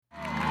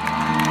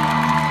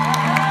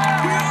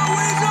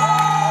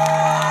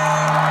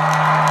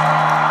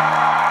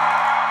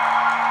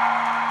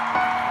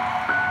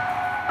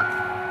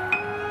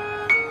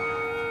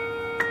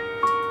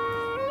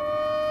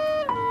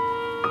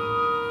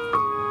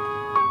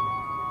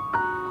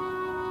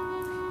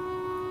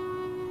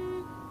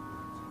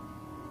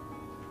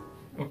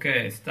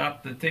Okay,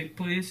 stop the tape,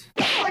 please.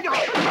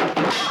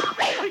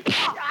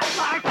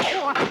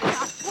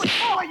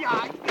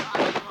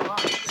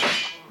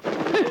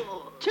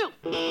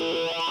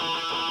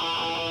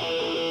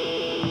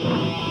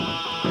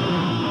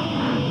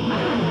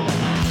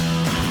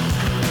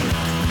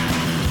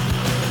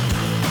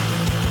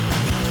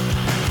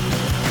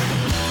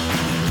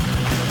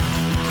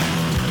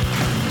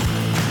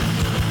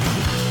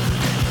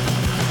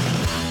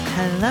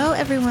 Hello,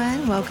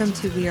 everyone. Welcome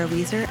to We Are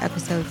Weezer,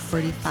 episode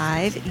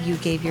 45. You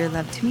Gave Your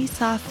Love to Me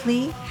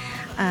Softly.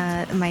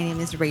 My name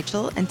is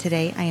Rachel, and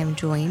today I am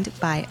joined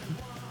by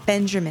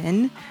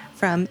Benjamin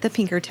from the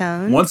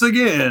Pinkertones. Once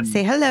again.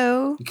 Say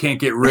hello. You can't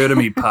get rid of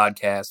me,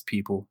 podcast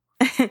people.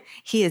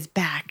 He is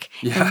back,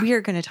 Yeah. and we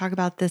are going to talk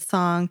about this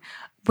song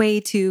way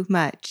too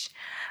much.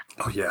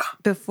 Oh, yeah.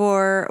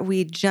 Before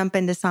we jump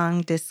into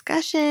song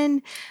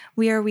discussion,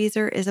 We Are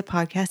Weezer is a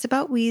podcast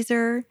about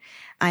Weezer.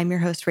 I'm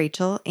your host,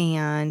 Rachel,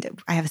 and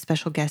I have a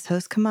special guest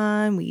host come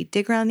on. We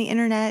dig around the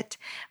internet,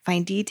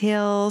 find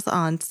details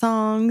on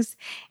songs,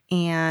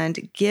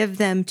 and give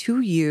them to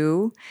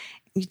you.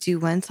 We do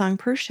one song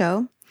per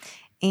show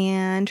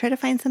and try to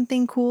find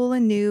something cool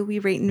and new. We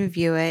rate and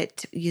review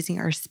it using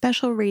our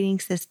special rating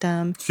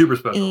system. Super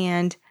special.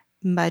 And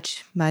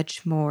much,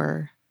 much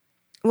more.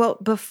 Well,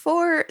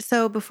 before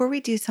we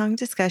do song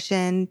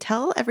discussion,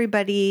 tell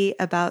everybody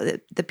about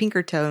the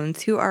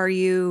Pinkertones. Who are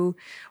you?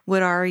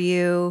 What are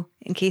you?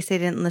 In case they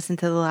didn't listen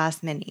to the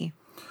last mini.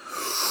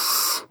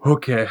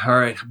 Okay. All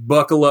right.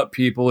 Buckle up,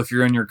 people, if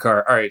you're in your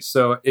car. All right.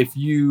 So if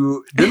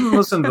you didn't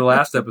listen to the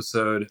last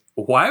episode,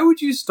 why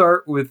would you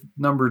start with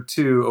number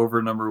 2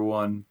 over number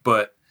 1?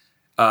 But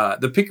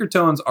the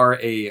Pinkertones are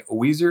a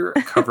Weezer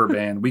cover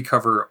band. We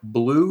cover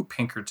Blue,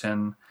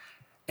 Pinkerton,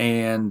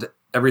 and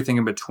everything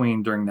in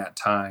between during that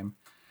time.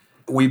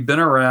 We've been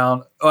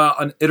around,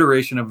 an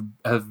iteration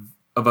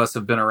of us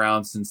have been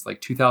around since like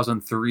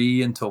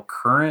 2003 until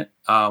current.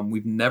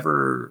 We've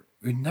never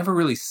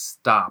really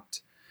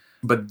stopped,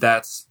 but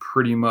that's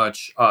pretty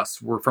much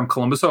us. We're from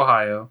Columbus,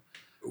 Ohio.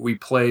 We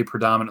play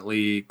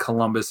predominantly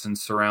Columbus and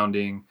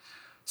surrounding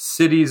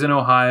cities in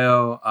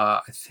Ohio.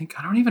 I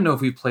don't even know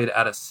if we played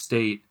out of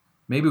state.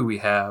 Maybe we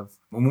have.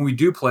 When we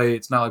do play,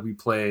 it's not like we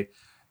play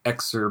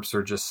excerpts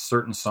or just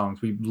certain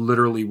songs. We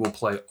literally will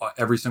play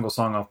every single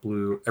song off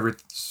Blue, every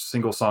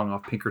single song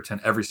off Pinkerton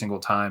every single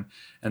time,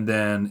 and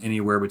then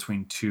anywhere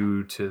between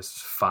 2 to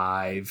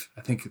 5.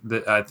 I think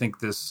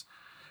this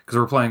because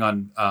we're playing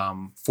on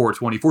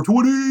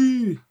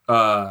 420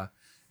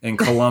 in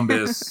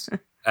Columbus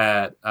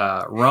at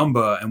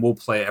Rumba, and we'll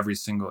play every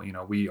single.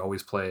 We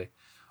always play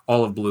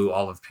all of Blue,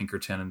 all of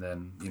Pinkerton, and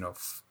then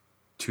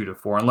 2 to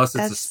 4, unless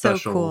it's That's a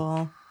special. So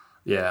cool.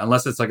 Yeah,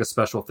 unless it's like a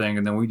special thing,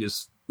 and then we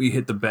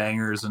hit the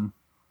bangers, and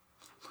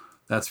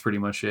that's pretty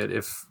much it.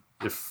 If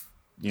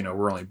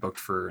we're only booked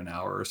for an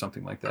hour or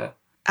something like that.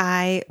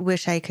 I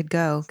wish I could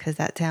go because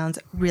that sounds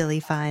really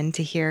fun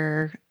to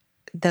hear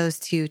those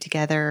two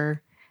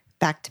together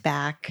back to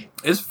back.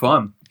 It's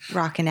fun.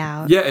 Rocking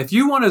out. Yeah, if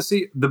you want to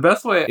see the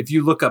best way, if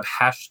you look up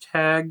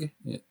hashtag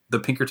the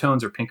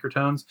Pinkertones or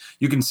Pinkertones,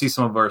 you can see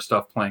some of our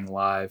stuff playing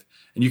live,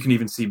 and you can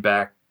even see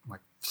back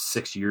like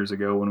 6 years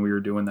ago when we were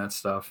doing that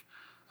stuff.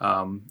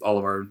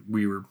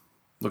 We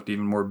looked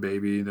even more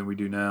baby than we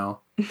do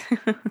now.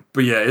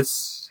 But yeah,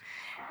 it's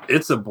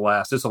a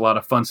blast. It's a lot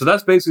of fun. So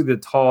that's basically the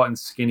tall and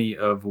skinny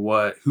of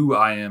who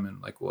I am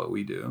and like what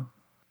we do.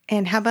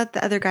 And how about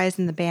the other guys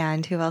in the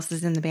band? Who else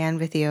is in the band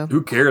with you?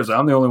 Who cares?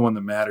 I'm the only one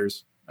that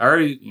matters. I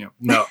already,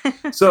 no.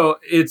 So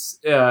it's,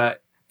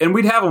 and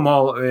we'd have them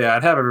all. Yeah,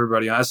 I'd have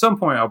everybody on. At some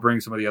point, I'll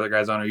bring some of the other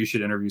guys on, or you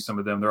should interview some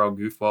of them. They're all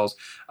goofballs.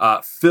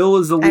 Phil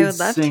is the lead I would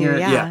love singer. To,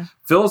 yeah.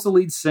 Phil is the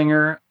lead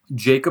singer.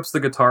 Jacob's the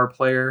guitar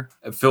player.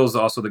 Phil's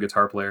also the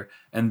guitar player.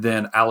 And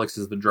then Alex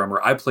is the drummer.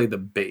 I play the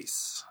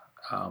bass.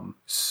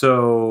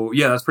 So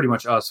yeah, that's pretty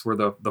much us. We're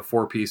the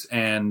 4-piece.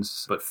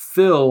 But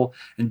Phil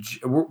and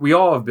we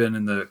all have been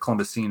in the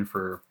Columbus scene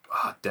for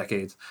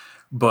decades.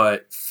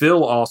 But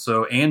Phil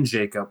also and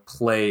Jacob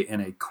play in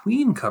a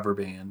Queen cover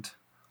band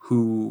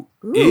who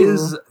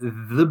is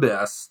the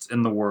best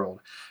in the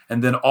world.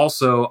 And then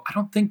also, I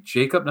don't think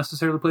Jacob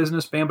necessarily plays in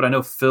this band, but I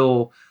know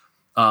Phil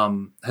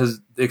has,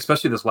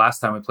 especially this last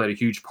time, we played a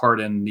huge part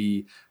in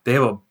they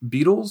have a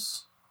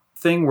Beatles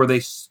thing where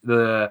there's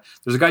a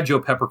guy, Joe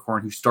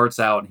Peppercorn, who starts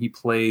out and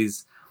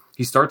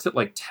he starts at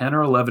like 10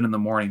 or 11 in the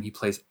morning. He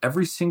plays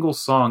every single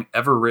song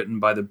ever written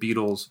by the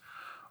Beatles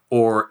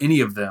or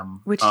any of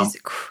them. Which is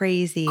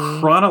crazy.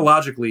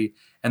 Chronologically,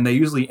 and they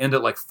usually end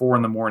at like 4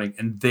 in the morning,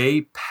 and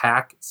they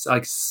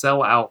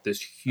sell out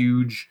this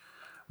huge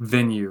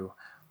venue.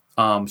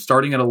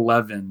 Starting at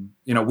 11,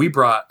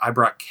 I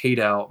brought Kate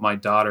out, my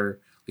daughter,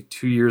 like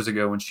 2 years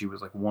ago when she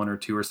was like 1 or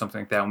 2 or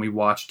something like that, and we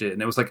watched it,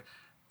 and it was like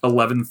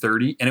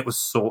 11:30, and it was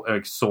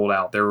sold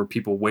out. There were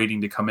people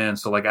waiting to come in.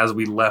 So like as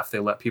we left, they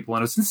let people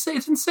in. It's insane.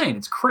 It's insane.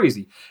 It's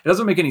crazy. It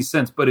doesn't make any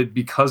sense, but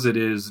because it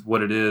is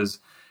what it is,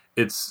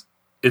 it's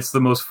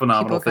the most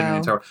phenomenal thing in the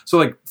entire. So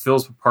like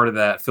Phil's a part of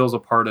that. Phil's a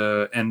part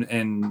of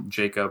and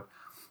Jacob.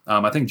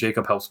 I think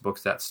Jacob helps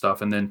book that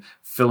stuff. And then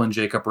Phil and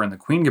Jacob are in the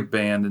Queen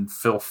band, and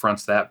Phil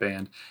fronts that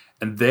band.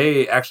 And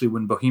they actually,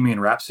 when Bohemian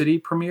Rhapsody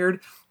premiered,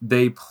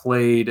 they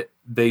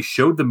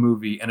showed the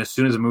movie. And as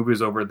soon as the movie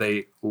was over,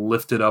 they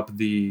lifted up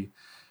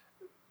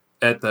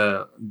at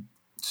the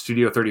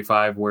Studio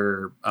 35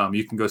 where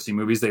you can go see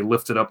movies. They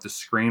lifted up the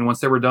screen once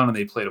they were done, and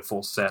they played a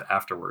full set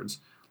afterwards,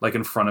 like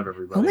in front of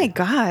everybody. Oh my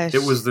gosh.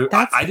 It was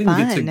I didn't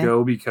get to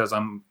go because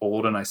I'm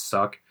old and I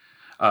suck.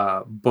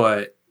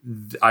 But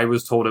I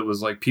was told it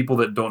was like people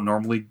that don't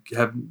normally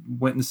have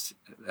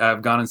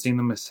gone and seen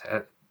them.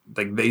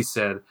 Like they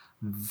said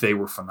they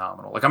were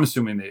phenomenal. Like I'm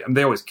assuming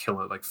they always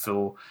kill it, like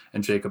Phil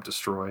and Jacob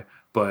destroy.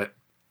 But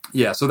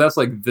yeah, so that's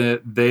like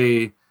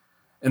they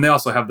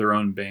also have their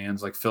own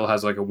bands. Like Phil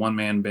has like a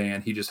one-man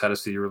band. He just had a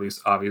CD release.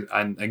 Obviously,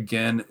 and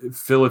again,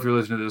 Phil, if you're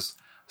listening to this,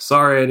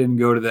 sorry I didn't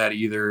go to that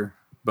either.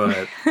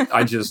 But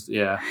I just,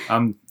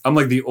 I'm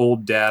like the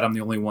old dad. I'm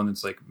the only one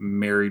that's like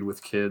married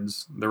with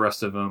kids. The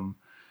rest of them,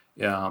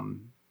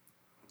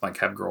 like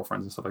have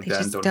girlfriends and stuff like they that.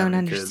 Just and don't have any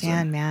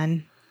understand, kids.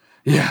 man.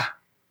 Yeah,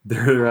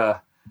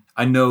 they're.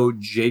 I know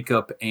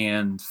Jacob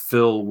and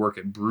Phil work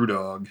at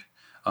BrewDog.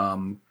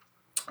 And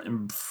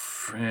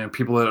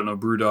people that don't know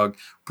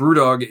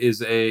BrewDog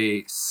is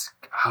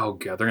oh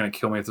god, they're gonna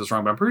kill me if this is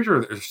wrong, but I'm pretty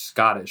sure they're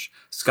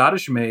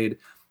Scottish made,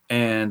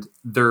 and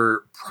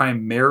they're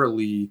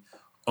primarily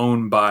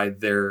owned by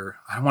their,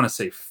 I don't want to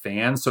say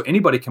fans, so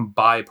anybody can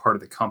buy part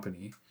of the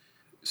company.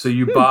 So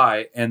you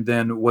buy, and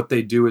then what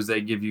they do is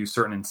they give you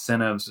certain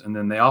incentives, and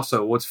then they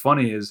also, what's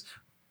funny is,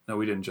 no,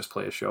 we didn't just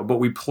play a show, but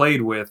we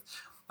played with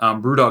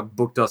BrewDog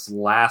booked us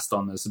last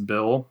on this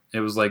bill.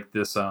 It was like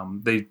this,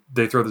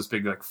 they throw this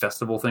big like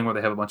festival thing where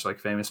they have a bunch of like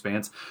famous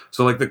bands.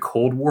 So like the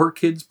Cold War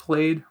kids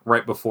played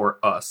right before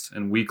us,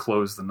 and we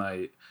closed the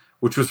night,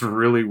 which was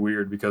really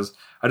weird because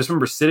I just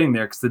remember sitting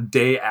there because the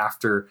day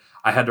after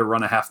I had to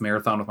run a half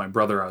marathon with my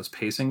brother, I was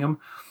pacing him.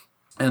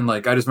 And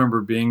like, I just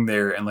remember being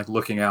there and like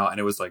looking out, and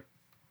it was like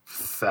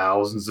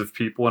thousands of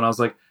people. And I was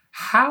like,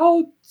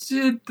 how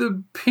did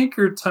the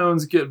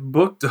Pinkertones get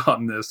booked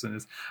on this? And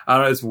I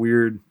don't know, it's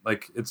weird.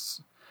 Like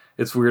it's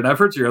weird. And I've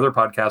heard your other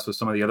podcast with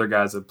some of the other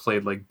guys that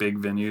played like big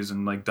venues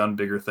and like done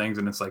bigger things.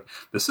 And it's like,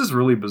 this is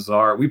really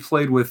bizarre. We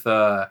played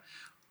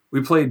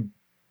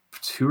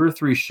 2 or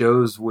 3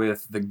 shows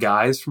with the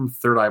guys from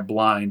Third Eye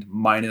Blind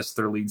minus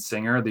their lead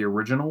singer, the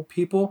original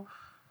people.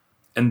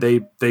 And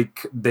they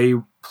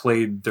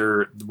played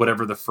their,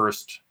 whatever the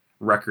first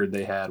record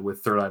they had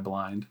with Third Eye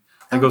Blind.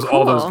 It goes cool.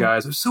 All those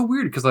guys. It was so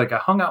weird because like I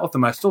hung out with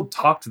them. I still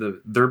talk to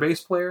their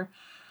bass player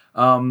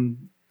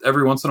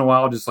every once in a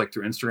while, just like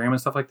through Instagram and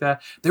stuff like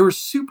that. They were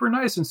super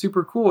nice and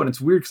super cool. And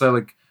it's weird because I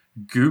like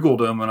Googled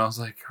them and I was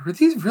like, are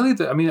these really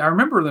I mean, I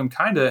remember them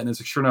kind of, and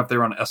it's like, sure enough, they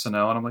were on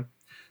SNL. And I'm like,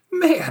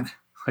 man,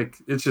 like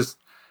it's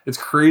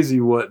crazy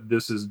what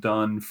this has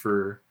done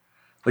for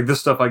like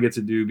this stuff I get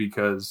to do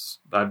because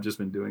I've just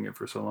been doing it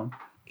for so long.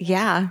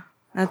 Yeah,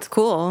 that's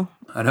cool.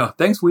 I know.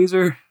 Thanks,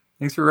 Weezer.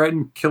 Thanks for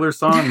writing killer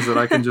songs that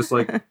I can just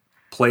like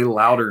play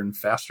louder and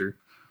faster.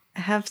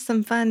 Have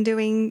some fun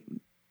doing,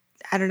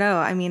 I don't know.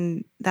 I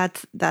mean,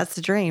 that's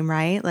the dream,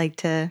 right? Like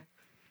to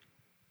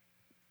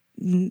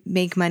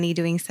make money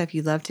doing stuff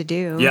you love to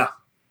do. Yeah.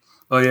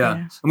 Oh yeah.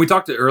 And we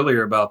talked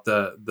earlier about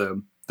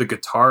the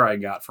guitar I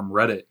got from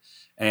Reddit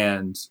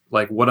and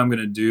like what I'm going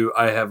to do.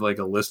 I have like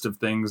a list of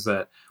things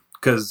that,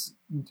 because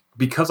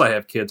I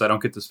have kids, I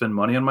don't get to spend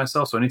money on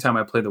myself. So anytime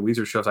I play the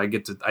Weezer shows, I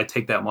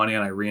take that money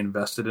and I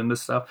reinvest it into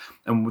stuff.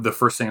 And the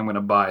first thing I'm going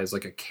to buy is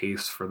like a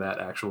case for that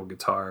actual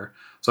guitar.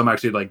 So I'm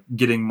actually like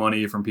getting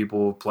money from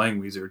people playing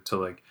Weezer to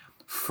like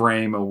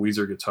frame a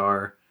Weezer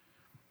guitar.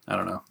 I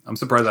don't know. I'm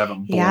surprised I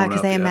haven't blown up. Yeah,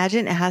 because I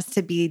imagine it has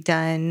to be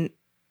done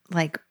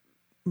like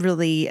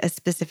really a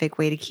specific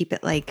way to keep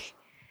it like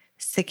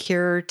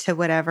secure to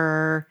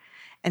whatever.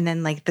 And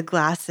then like the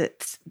glass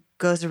that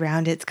goes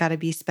around it's got to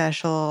be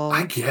special.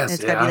 I guess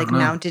it's got to be like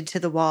mounted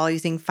to the wall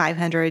using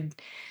 500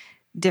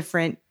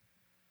 different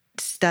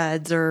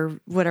studs or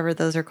whatever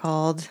those are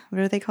called.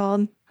 What are they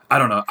called? I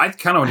don't know. I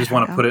kind of just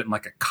want to put it in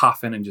like a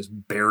coffin and just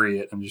bury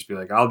it and just be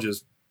like, I'll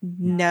just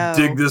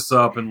dig this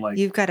up in like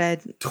you've got to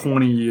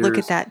 20 years. Look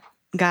at that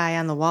guy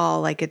on the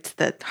wall like it's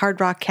the Hard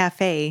Rock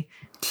Cafe.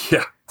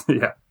 Yeah.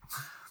 Like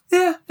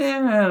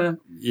I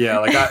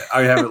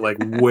have it like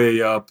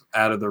way up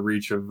out of the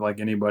reach of like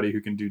anybody who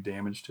can do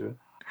damage to it.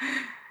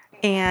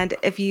 And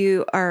if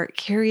you are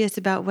curious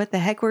about what the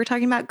heck we're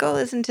talking about, go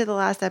listen to the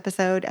last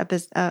episode,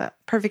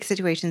 Perfect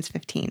Situations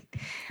 15.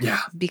 Yeah.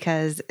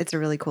 Because it's a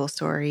really cool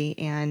story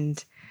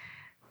and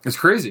it's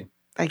crazy.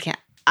 I can't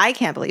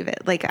believe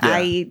it. Like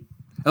I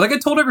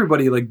told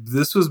everybody, like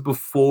this was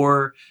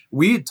before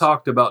we had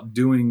talked about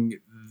doing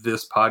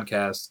this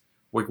podcast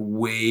like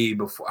way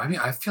before. I mean,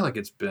 I feel like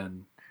it's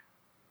been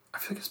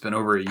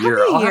over a year.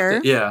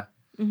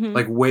 Mm-hmm.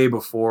 Like way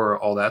before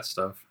all that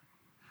stuff.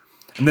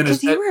 And then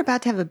because you were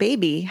about to have a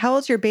baby. How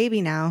old's your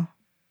baby now?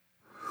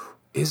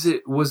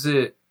 Was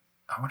it?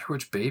 I wonder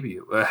which baby.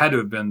 It had to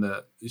have been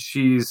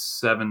she's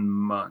 7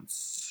 months,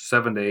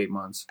 7 to 8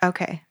 months.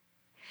 Okay.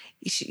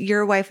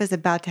 Your wife is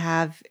about to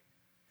have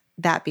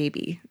that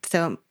baby.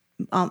 So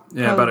about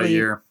a probably-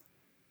 year.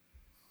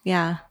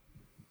 Yeah.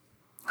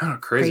 Oh,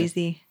 crazy.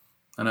 Crazy.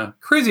 I know.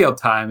 Crazy how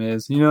time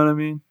is. You know what I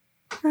mean?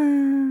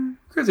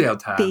 Crazy how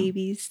time.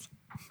 Babies.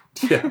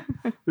 Yeah.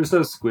 They're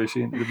so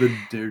squishy.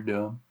 They're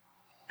dumb.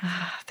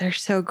 They're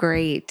so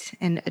great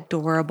and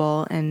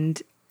adorable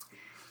and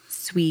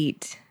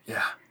sweet.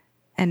 Yeah.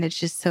 And it's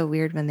just so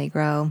weird when they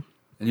grow.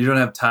 And you don't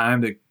have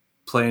time to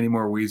play any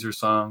more Weezer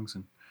songs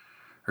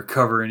or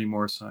cover any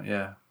more songs.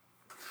 Yeah.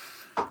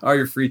 All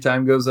your free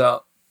time goes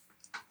out.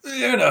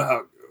 You know how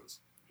it goes.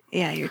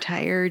 Yeah, you're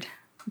tired.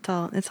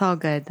 It's all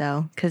good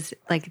though, because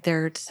like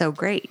they're so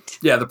great.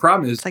 Yeah, the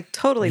problem is It's like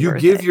totally you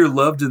worth give it. your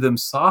love to them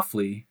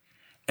softly,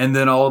 and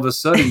then all of a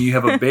sudden you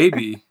have a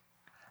baby,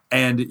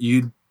 and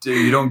you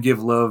don't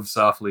give love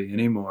softly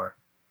anymore.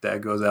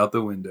 That goes out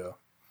the window.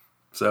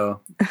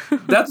 So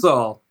that's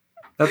all.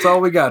 That's all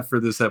we got for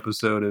this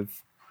episode of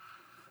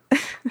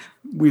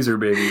Weezer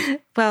Babies.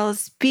 Well,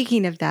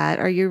 speaking of that,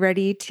 are you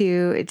ready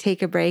to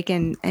take a break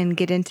and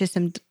get into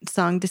some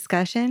song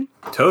discussion?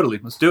 Totally.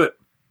 Let's do it.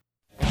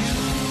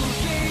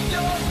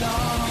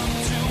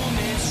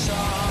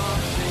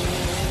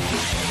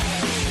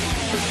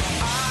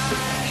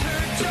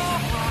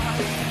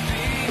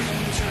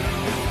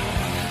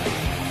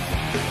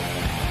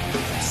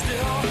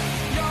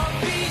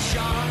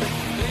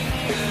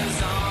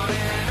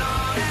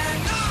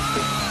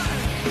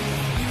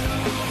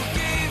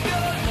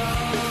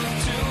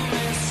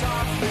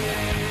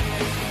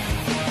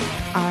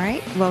 All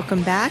right,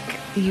 welcome back.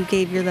 You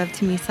gave your love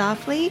to me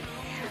softly.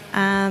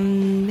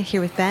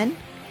 Here with Ben.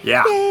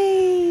 Yeah.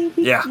 Yay!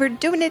 Yeah. We're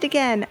doing it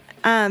again.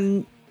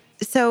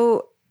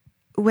 So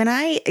when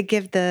I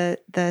give the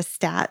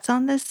stats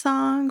on this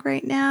song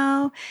right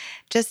now,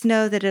 just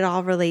know that it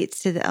all relates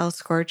to the El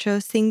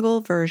Scorcho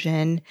single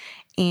version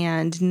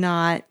and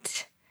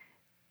not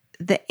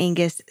the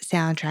Angus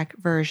soundtrack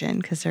version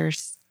because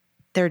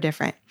they're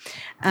different.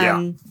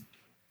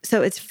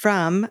 So it's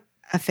from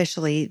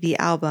officially the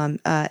album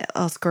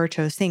El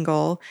Scorcho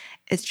single.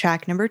 It's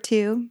track number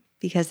 2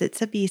 because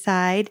it's a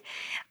B-side,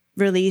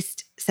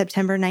 released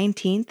September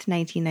 19th,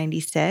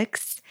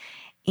 1996.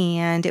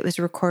 And it was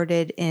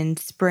recorded in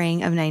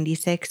spring of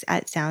 96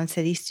 at Sound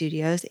City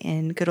Studios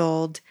in good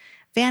old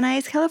Van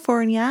Nuys,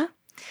 California.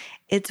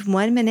 It's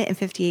 1 minute and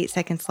 58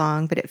 seconds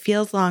long, but it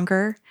feels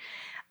longer.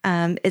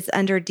 It's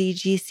under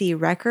DGC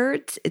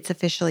Records. It's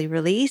officially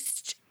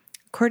released.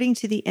 According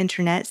to the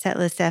internet,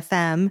 Setlist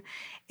FM,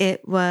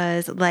 it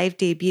was live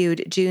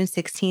debuted June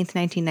 16th,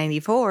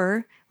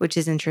 1994, which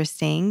is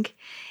interesting.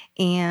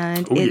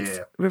 And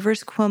it's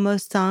Rivers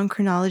Cuomo's song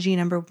chronology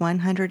number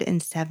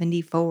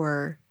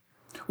 174.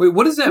 Wait,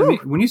 what does that mean?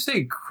 When you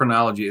say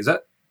chronology, is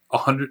that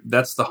 100?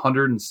 That's the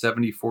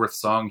 174th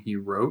song he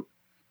wrote?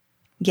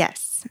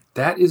 Yes.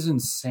 That is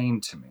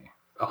insane to me.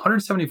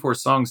 174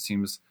 songs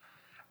seems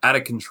out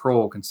of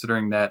control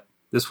considering that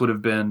this would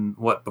have been,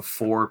 what,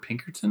 before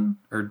Pinkerton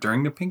or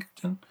during the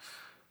Pinkerton?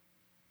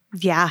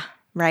 Yeah,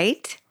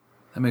 right?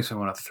 That makes me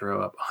want to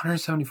throw up.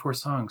 174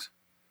 songs.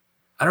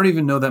 I don't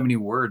even know that many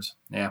words.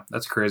 Yeah,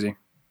 that's crazy.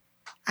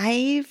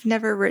 I've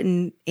never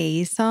written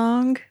a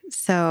song,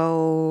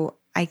 so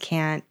I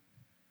can't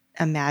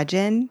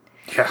imagine.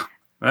 Yeah.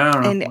 I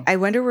don't know. And I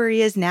wonder where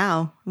he is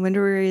now. I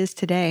wonder where he is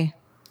today.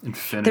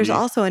 Infinity. There's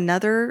also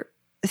another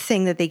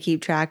thing that they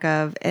keep track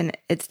of, and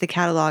it's the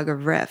catalog of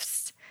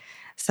riffs.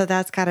 So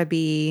that's got to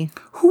be...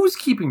 Who's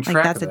keeping track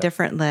like of that's that? a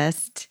different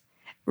list.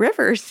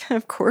 Rivers,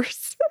 of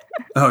course.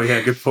 Oh,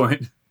 yeah, good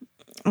point.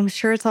 I'm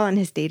sure it's all in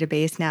his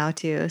database now,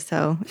 too.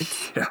 So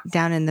it's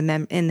down in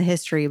the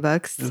history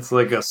books. It's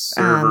like a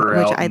server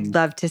which out I'd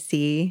love to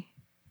see.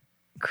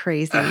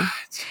 Crazy. Yeah.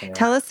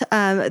 Tell us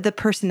the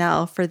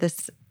personnel for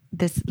this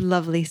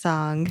lovely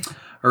song.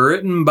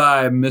 Written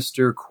by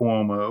Mr.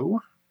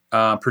 Cuomo,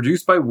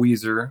 produced by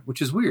Weezer, which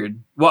is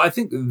weird. Well, I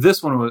think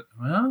this one was...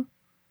 Well,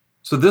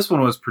 so this one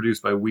was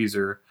produced by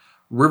Weezer.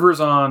 Rivers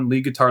on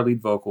lead guitar,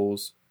 lead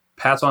vocals.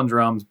 Pat's on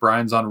drums.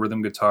 Brian's on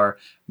rhythm guitar.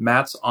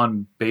 Matt's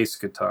on bass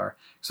guitar.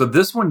 So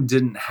this one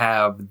didn't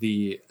have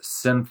the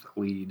synth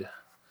lead.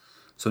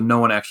 So no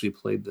one actually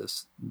played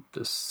this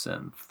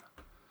synth.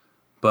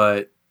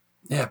 But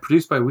yeah,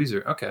 produced by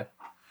Weezer. Okay.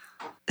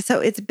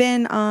 So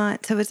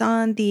it's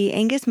on the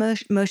Angus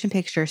Motion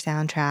Picture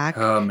soundtrack.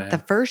 Oh, man. The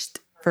first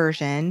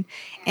version.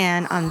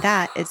 And on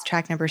that, it's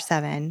track number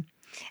 7.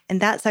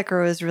 And that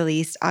sucker was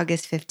released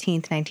August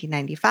 15th,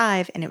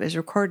 1995, and it was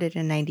recorded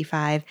in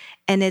 95.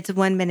 And it's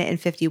 1 minute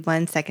and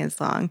 51 seconds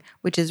long,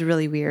 which is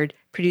really weird,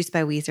 produced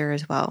by Weezer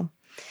as well.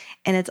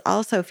 And it's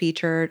also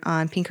featured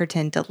on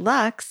Pinkerton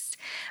Deluxe,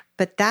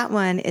 but that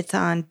one, it's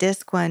on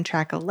disc 1,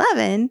 track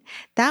 11.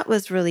 That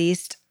was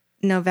released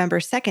November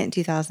 2nd,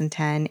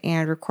 2010,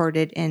 and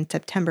recorded in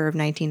September of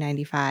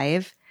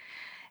 1995.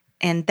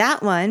 And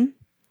that one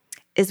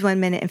is 1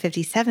 minute and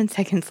 57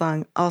 seconds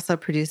long, also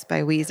produced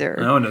by Weezer.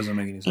 No, it doesn't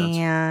make any sense.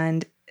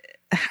 And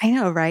I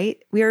know,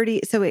 right? We already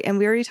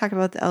talked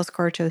about the El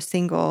Scorcho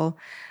single,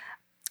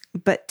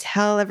 but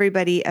tell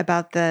everybody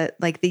about the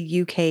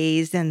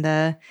UKs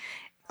and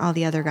all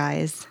the other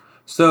guys.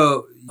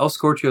 So El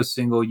Scorchio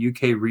single,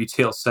 UK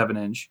retail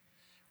 7-inch,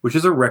 which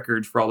is a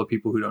record for all the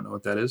people who don't know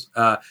what that is.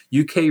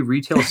 UK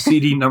retail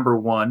CD number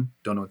 1,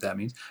 don't know what that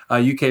means.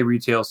 UK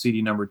retail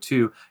CD number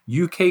 2,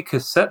 UK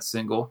cassette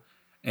single,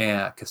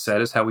 and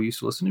cassette is how we used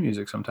to listen to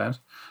music sometimes.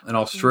 An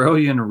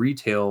Australian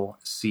retail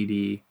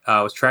CD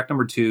was track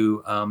number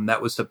 2.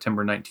 That was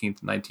September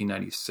 19th,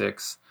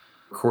 1996.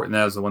 And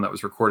that was the one that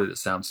was recorded at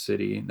Sound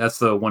City. That's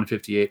the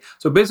 158.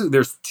 So basically,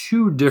 there's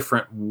 2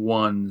 different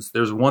ones.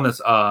 There's one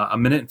that's a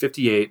minute and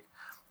 58,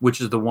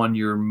 which is the one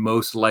you're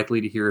most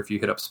likely to hear if you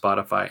hit up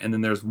Spotify. And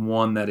then there's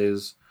one that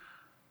is,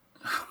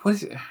 what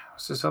is it?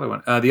 What's this other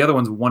one? The other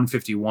one's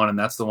 151, and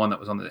that's the one that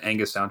was on the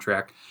Angus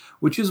soundtrack,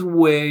 which is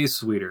way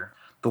sweeter.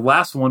 The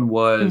last one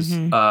was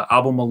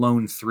album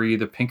Alone 3,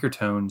 the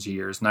Pinkertones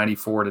years,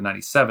 94 to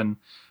 97.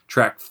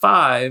 Track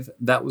 5,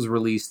 that was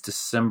released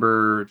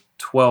December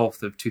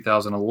 12th of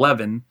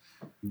 2011.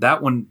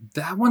 That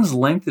one's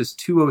length is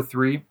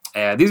 203.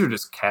 These are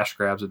just cash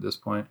grabs at this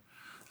point.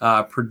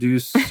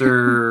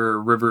 Producer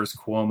Rivers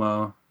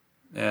Cuomo.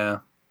 Yeah.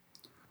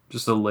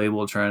 Just a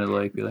label trying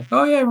to be like,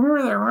 oh yeah,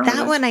 remember that.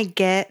 That one I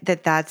get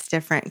that's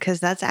different because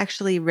that's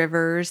actually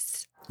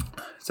Rivers.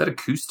 Is that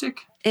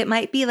acoustic? It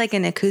might be like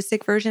an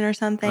acoustic version or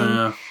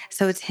something.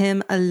 So it's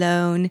him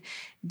alone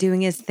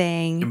doing his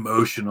thing.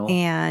 Emotional.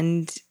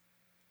 And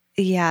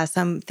yeah,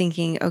 so I'm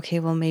thinking, okay,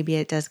 well, maybe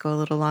it does go a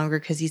little longer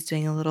because he's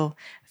doing a little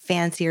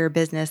fancier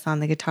business on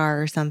the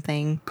guitar or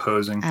something.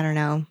 Posing. I don't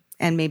know.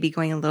 And maybe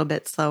going a little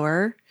bit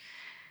slower.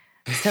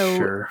 So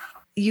sure.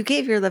 You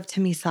Gave Your Love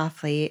to Me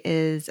Softly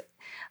is,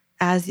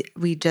 as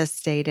we just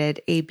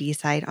stated, a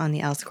B-side on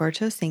the El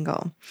Scorcho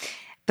single.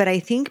 But I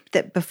think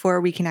that before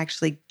we can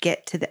actually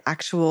get to the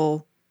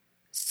actual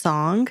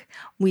song,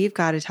 we've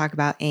got to talk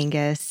about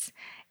Angus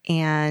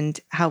and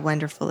how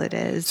wonderful it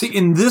is. See,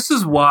 and this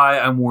is why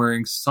I'm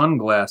wearing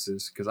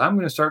sunglasses, because I'm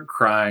going to start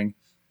crying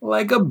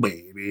like a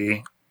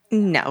baby.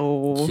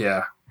 No.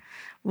 Yeah.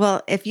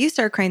 Well, if you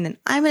start crying, then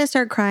I'm going to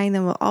start crying.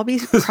 Then we'll all be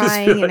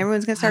crying, and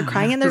everyone's going to start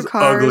crying in their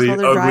cars while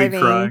they're driving.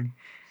 Crying.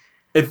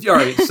 All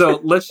right, so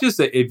let's just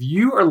say, if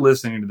you are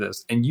listening to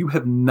this and you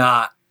have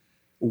not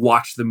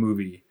watched the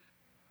movie,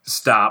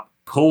 stop,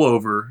 pull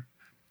over,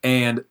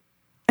 and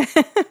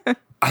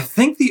I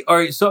think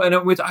so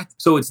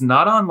it's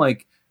not on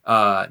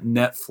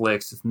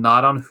Netflix, it's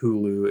not on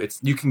Hulu.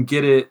 You can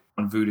get it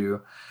on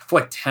Vudu for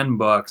like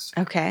 $10.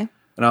 Okay.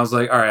 And I was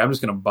like, all right, I'm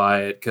just going to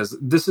buy it because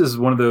this is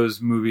one of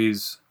those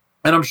movies.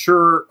 And I'm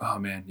sure, oh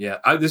man, yeah,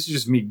 this is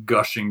just me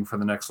gushing for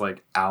the next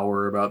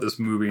hour about this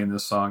movie and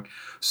this song.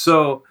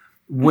 So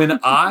when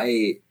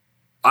I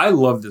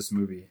love this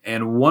movie,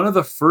 and one of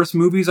the first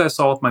movies I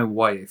saw with my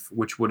wife,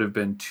 which would have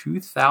been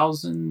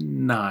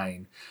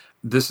 2009,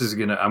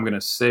 I'm going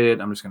to say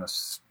it. I'm just going to,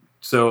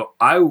 so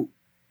I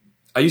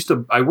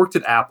worked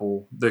at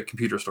Apple, the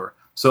computer store.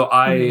 So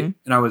and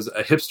I was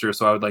a hipster,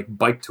 so I would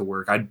bike to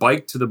work. I'd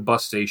bike to the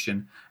bus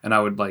station, and I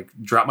would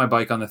drop my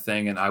bike on the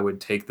thing, and I would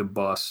take the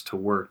bus to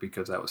work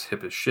because that was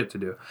hip as shit to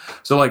do.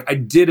 So I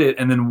did it,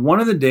 and then one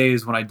of the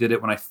days when I did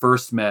it, when I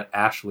first met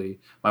Ashley,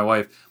 my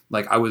wife,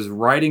 I was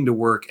riding to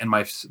work, and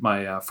my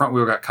front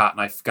wheel got caught,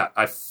 and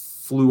I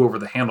flew over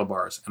the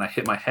handlebars, and I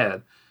hit my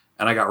head,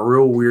 and I got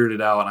real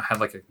weirded out, and I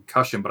had a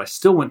concussion, but I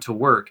still went to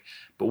work.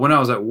 But when I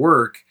was at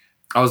work,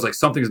 I was like,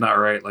 something's not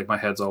right. My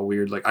head's all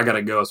weird. I got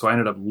to go. So I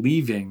ended up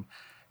leaving,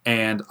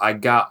 and I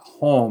got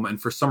home,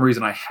 and for some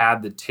reason I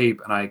had the tape,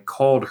 and I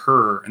called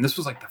her, and this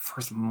was the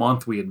first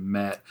month we had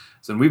met.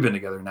 So we've been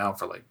together now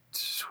for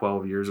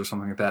 12 years or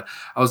something like that.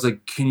 I was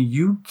like, can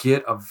you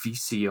get a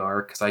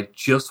VCR? Cause I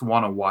just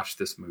want to watch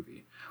this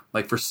movie.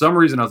 For some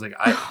reason I was like,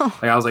 I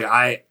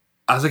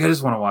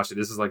just want to watch it.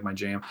 This is my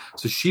jam.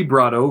 So she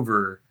brought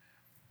over,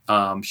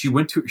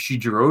 she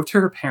drove to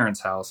her parents'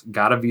 house,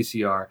 got a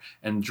VCR,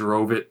 and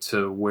drove it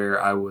to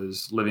where I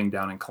was living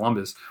down in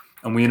Columbus.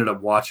 And we ended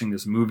up watching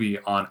this movie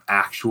on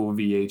actual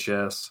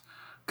VHS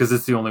because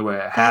it's the only way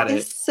I had it. That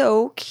is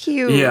so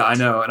cute. Yeah, I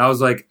know. And I was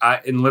like,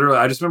 I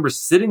just remember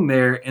sitting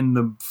there in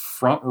the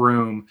front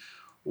room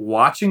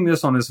watching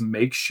this on this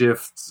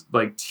makeshift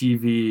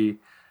TV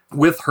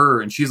with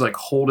her, and she's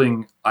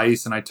holding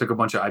ice, and I took a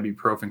bunch of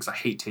ibuprofen because I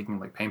hate taking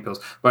pain pills,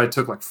 but I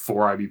took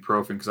 4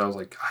 ibuprofen because I was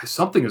like,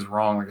 something is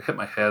wrong. I hit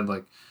my head.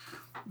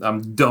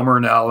 I'm dumber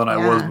now than I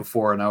was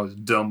before, and I was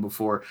dumb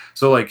before.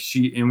 So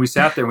we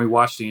sat there and we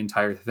watched the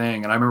entire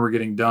thing, and I remember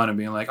getting done and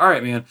being like, all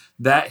right, man,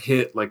 that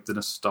hit the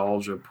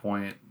nostalgia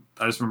point.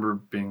 I just remember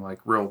being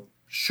real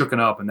shooken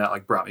up, and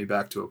that brought me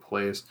back to a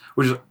place,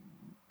 which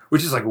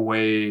is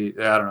way,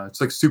 I don't know,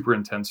 it's super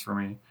intense for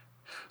me.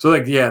 So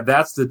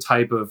that's the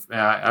type of,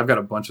 I've got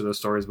a bunch of those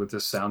stories with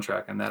this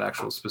soundtrack and that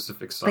actual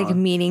specific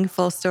song.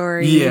 Meaningful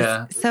stories.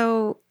 Yeah.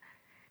 So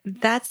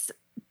that's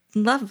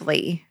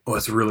lovely. Oh,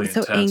 it's really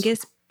intense. So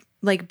Angus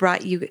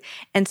brought you,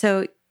 and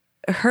so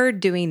her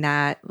doing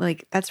that,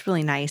 that's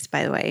really nice,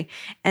 by the way.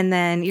 And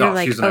then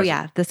you're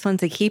yeah, this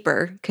one's a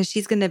keeper because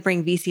she's going to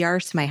bring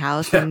VCRs to my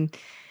house and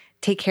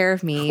take care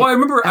of me. Well, I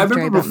remember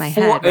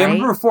before, I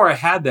remember before I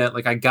had that,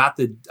 I got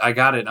it,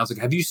 and I was like,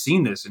 have you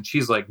seen this? And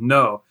she's like,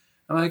 no.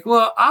 I'm like,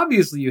 well,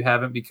 obviously you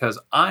haven't because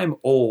I'm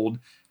old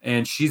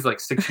and she's like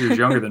 6 years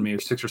younger than me or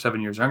 6 or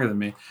 7 years younger than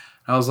me.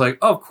 I was like,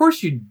 oh, of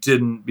course you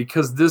didn't,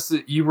 because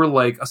you were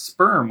like a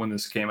sperm when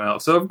this came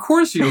out. So of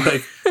course you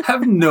like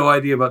have no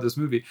idea about this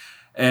movie.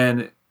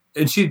 And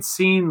she'd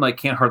seen like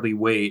Can't Hardly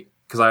Wait,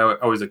 because I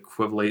always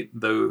equivalent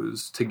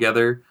those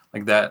together.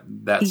 Like that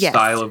Yes.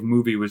 style of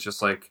movie was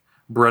just like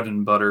bread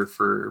and butter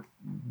for,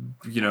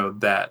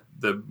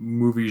 the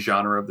movie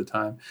genre of the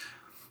time.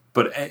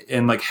 But,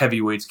 and like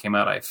Heavyweights came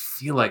out, I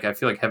feel like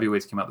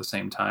Heavyweights came out at the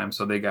same time.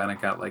 So they kind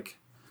of got like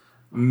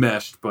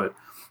meshed, but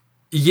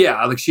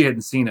yeah, like she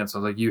hadn't seen it, so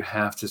I was like, "You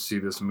have to see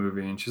this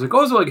movie." And she's like,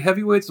 "Oh, is it like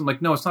Heavyweights?" I'm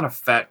like, "No, it's not a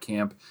fat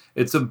camp.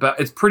 It's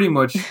pretty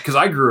much because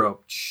I grew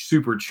up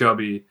super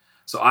chubby,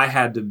 so I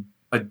had to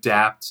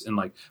adapt and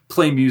like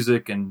play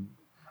music and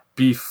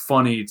be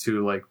funny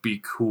to like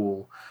be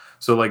cool.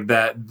 So like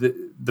that,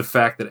 the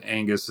fact that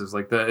Angus is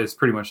like that is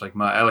pretty much like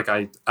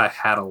I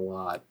had a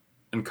lot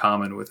in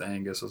common with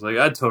Angus. I was like,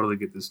 I'd totally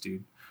get this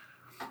dude.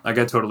 Like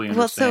I totally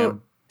understand. Well,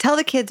 so tell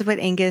the kids what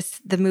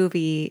Angus, the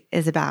movie,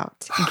 is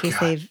about in case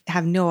they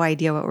have no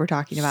idea what we're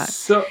talking about.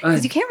 So,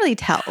 because you can't really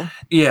tell.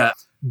 Yeah.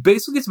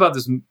 Basically, it's about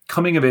this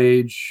coming of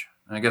age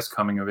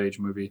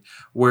movie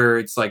where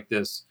it's like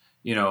this,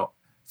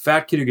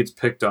 fat kid who gets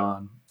picked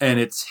on. And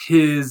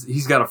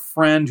he's got a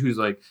friend who's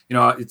like,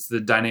 it's the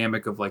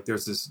dynamic of like,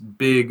 there's this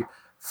big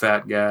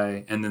fat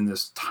guy and then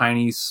this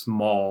tiny,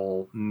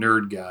 small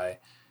nerd guy.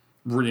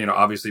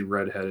 Obviously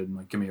redheaded and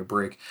like, give me a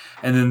break.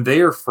 And then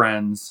they are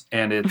friends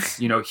and it's,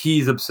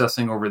 he's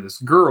obsessing over this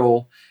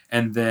girl.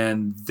 And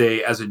then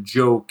they, as a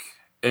joke,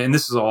 and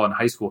this is all in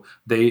high school,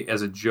 they,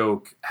 as a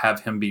joke, have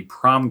him be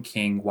prom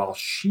king while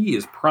she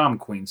is prom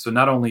queen. So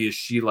not only is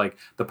she like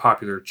the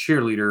popular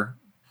cheerleader,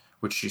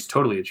 which she's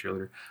totally a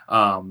cheerleader,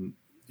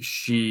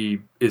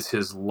 she is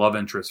his love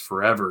interest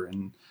forever.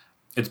 And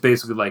it's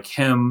basically like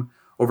him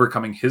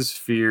overcoming his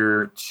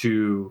fear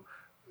to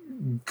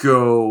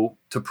go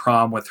to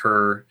prom with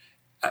her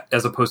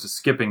as opposed to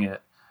skipping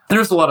it. And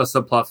there's a lot of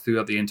subplots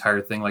throughout the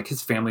entire thing. Like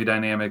his family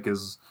dynamic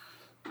is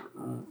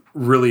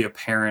really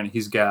apparent.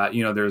 He's got,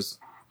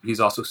 he's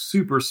also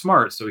super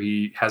smart. So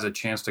he has a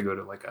chance to go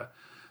to like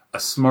a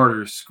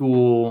smarter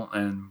school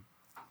and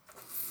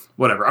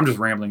whatever. I'm just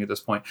rambling at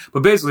this point,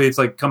 but basically it's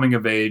like coming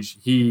of age.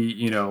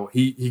 He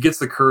gets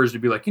the courage to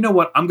be like, you know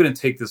what? I'm going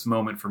to take this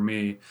moment for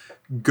me,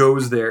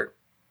 goes there,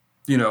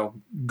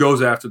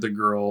 goes after the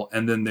girl.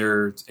 And then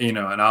there's, and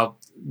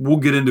we'll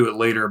get into it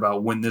later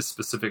about when this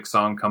specific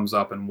song comes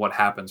up and what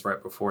happens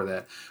right before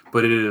that.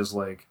 But it is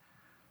like,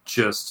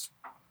 just,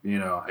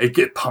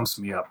 it pumps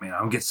me up, man.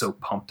 I get so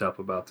pumped up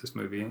about this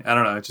movie. I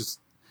don't know.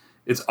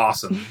 It's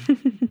awesome.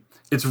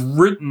 It's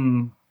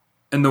written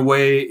and the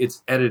way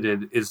it's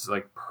edited is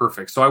like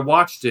perfect. So I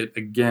watched it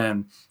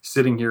again,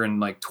 sitting here in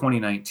like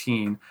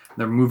 2019.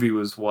 The movie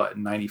was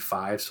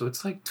 95, so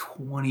it's like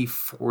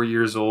 24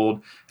 years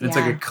old, and it's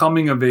like a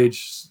coming of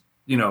age.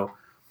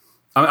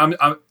 I'm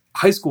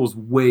high school is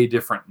way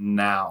different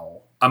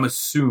now. I'm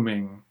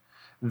assuming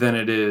than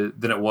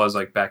it was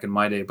like back in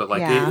my day, but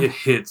like it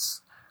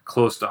hits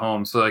close to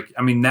home. So like,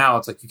 now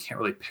it's like you can't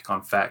really pick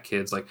on fat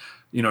kids. Like,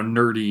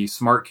 nerdy,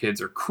 smart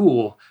kids are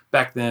cool.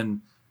 Back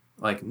then,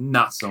 like,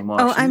 not so much.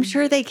 Oh, I'm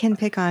sure they can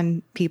pick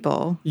on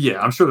people.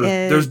 Yeah, I'm sure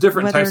there's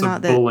different types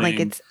of bullying. Like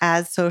it's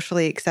as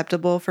socially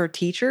acceptable for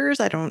teachers.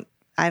 I don't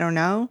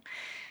know,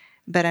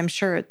 but I'm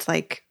sure it's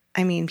like,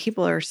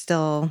 people are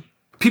still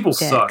people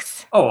suck.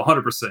 Oh,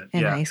 100%.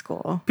 In high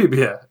school. People,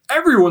 yeah,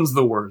 everyone's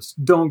the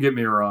worst. Don't get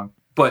me wrong,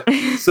 but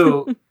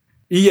so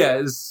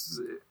yeah,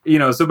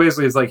 so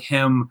basically it's like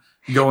him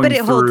going but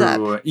it through. Holds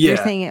up. Yeah. You're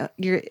saying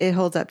it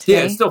holds up today?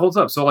 Yeah, it still holds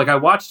up. So like I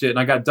watched it and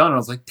I got done and I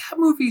was like, that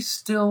movie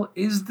still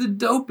is the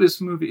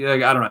dopest movie.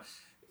 Like, I don't know.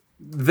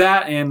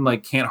 That and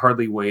like Can't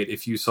Hardly Wait.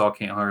 If you saw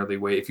Can't Hardly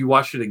Wait, if you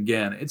watch it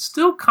again, it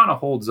still kind of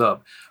holds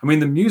up.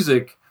 The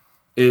music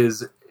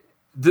is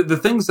the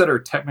things that are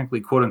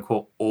technically quote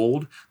unquote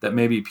old that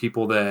maybe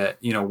people that,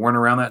 weren't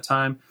around that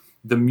time,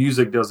 the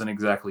music doesn't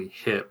exactly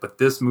hit. But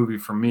this movie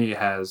for me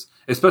has,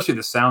 especially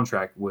the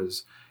soundtrack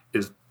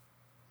is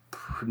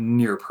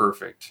near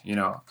perfect.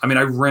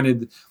 I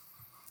rented,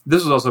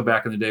 this was also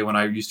back in the day when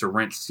I used to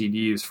rent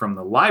CDs from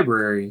the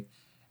library.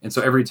 And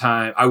so every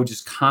time I would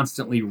just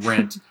constantly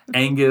rent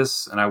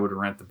Angus and I would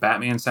rent the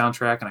Batman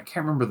soundtrack. And I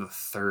can't remember the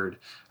third.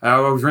 I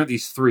would rent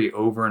these three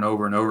over and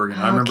over and over again.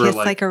 I remember Kiss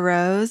Like a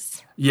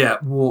Rose. Yeah.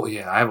 Well,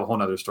 yeah, I have a whole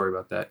nother story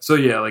about that. So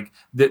yeah, like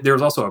there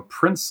was also a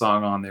Prince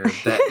song on there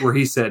where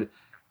he said,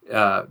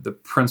 the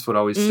Prince would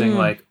always sing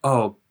like,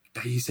 oh,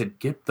 he said,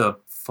 get the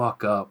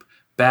fuck up,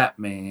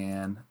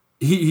 Batman.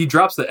 He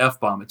drops the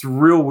F-bomb. It's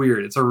real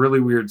weird. It's a really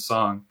weird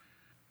song.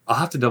 I'll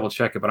have to double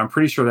check it, but I'm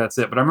pretty sure that's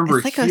it. But I remember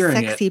it's like hearing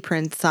a sexy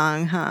Prince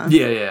song, huh?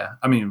 Yeah.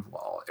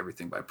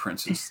 Everything by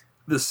Prince is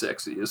the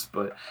sexiest,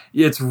 but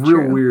yeah, it's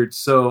real weird.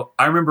 So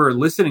I remember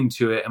listening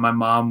to it, and my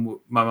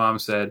mom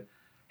said,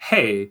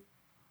 "Hey,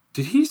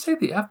 did he say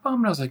the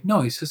F-bomb?" And I was like,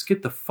 "No, he says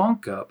get the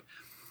funk up."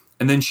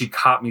 And then she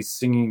caught me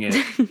singing it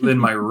in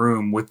my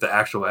room with the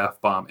actual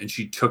F-bomb, and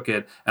she took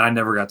it, and I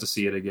never got to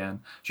see it again.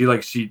 She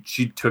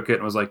took it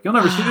and was like, "You'll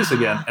never see this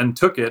again," and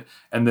took it,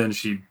 and then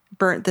she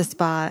burnt the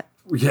spot.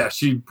 Yeah,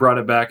 she brought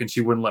it back, and she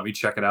wouldn't let me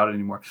check it out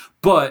anymore.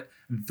 But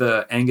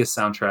the Angus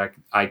soundtrack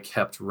I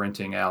kept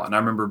renting out, and I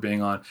remember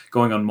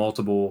going on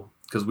multiple,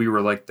 because we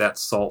were like that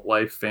Salt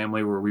Life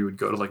family where we would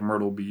go to like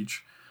Myrtle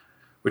Beach,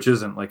 which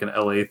isn't like an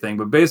LA thing,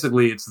 but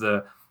basically it's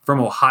from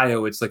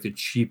Ohio, it's like the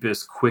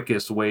cheapest,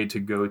 quickest way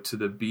to go to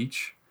the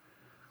beach.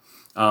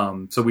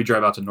 So we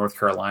drive out to North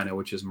Carolina,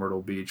 which is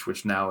Myrtle Beach,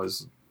 which now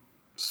is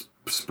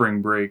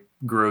spring break,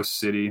 gross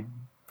city.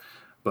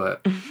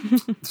 But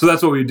so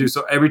that's what we do.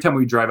 So every time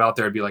we drive out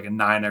there, it'd be like a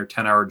 9 or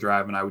 10 hour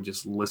drive, and I would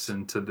just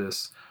listen to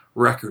this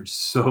record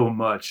so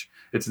much.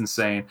 It's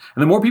insane.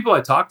 And the more people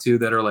I talk to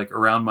that are like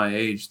around my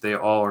age, they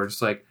all are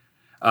just like,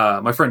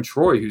 my friend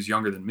Troy, who's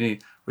younger than me,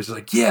 was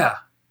like, yeah,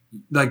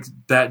 like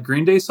that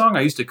Green Day song,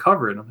 I used to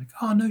cover it. And I'm like,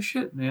 oh, no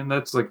shit, man.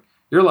 That's like,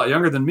 you're a lot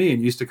younger than me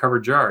and you used to cover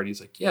Jar. And he's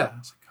like, yeah. I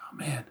was like, oh,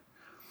 man.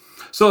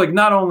 So like,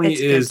 not only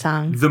is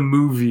the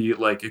movie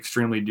like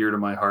extremely dear to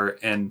my heart,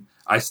 and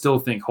I still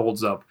think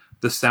holds up,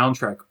 the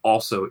soundtrack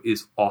also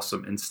is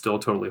awesome and still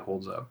totally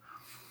holds up.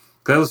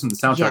 Because I listen to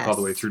the soundtrack all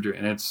the way through,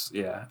 and it's,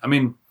 yeah. I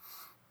mean,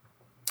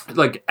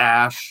 like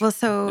Ash. Well,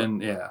 so.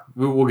 And yeah,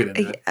 we'll get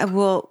into that.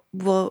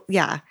 Well,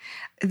 yeah.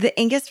 The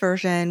Angus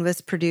version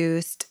was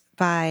produced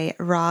by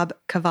Rob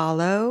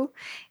Cavallo,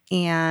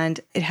 and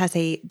it has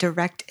a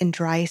direct and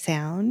dry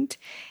sound.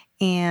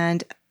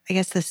 And I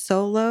guess the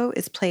solo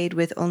is played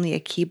with only a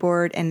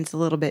keyboard, and it's a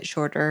little bit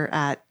shorter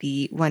at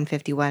the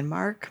 151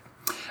 mark.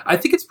 I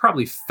think it's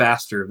probably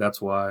faster.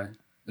 That's why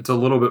it's a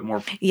little bit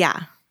more.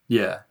 Yeah.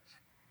 Yeah.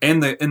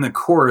 And in the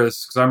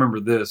chorus, because I remember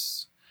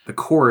this, the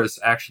chorus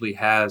actually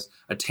has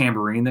a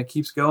tambourine that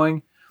keeps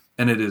going,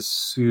 and it is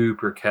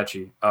super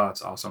catchy. Oh,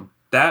 it's awesome.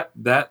 That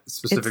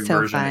specific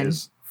version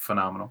is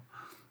phenomenal.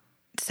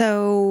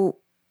 So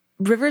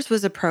Rivers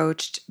was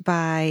approached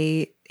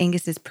by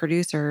Angus's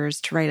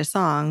producers to write a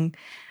song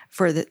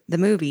for the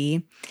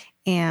movie,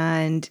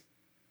 and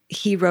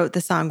he wrote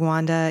the song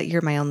 "Wanda,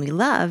 You're My Only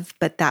Love,"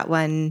 but that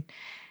one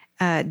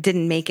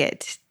didn't make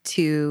it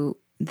to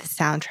the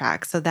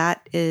soundtrack. So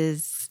that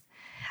is,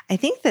 I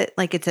think that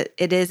like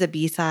it is a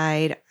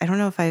B-side. I don't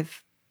know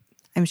if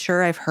I'm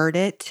sure I've heard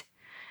it.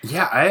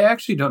 Yeah, I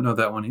actually don't know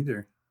that one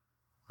either.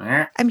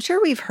 I'm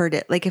sure we've heard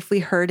it. Like if we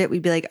heard it,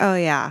 we'd be like, oh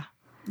yeah,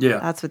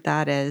 that's what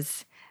that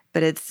is.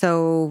 But it's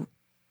so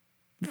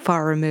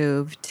far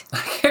removed.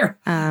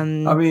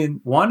 I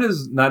mean,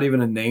 Wanda's not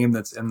even a name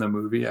that's in the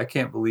movie. I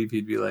can't believe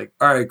he'd be like,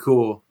 all right,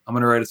 cool, I'm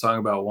going to write a song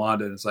about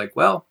Wanda. And it's like,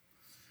 well,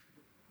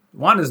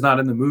 Wanda's not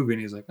in the movie.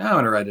 And he's like, no, I'm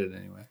going to write it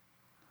anyway.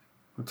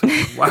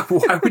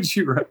 Why would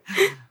you write?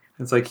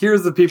 It's like,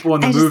 here's the people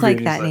in the movie. I just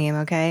like that name,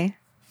 okay?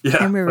 Yeah.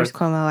 I'm Rivers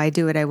Cuomo. I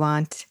do what I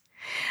want.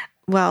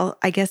 Well,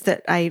 I guess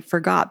that I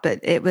forgot, but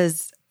it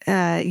was,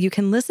 you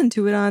can listen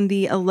to it on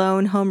the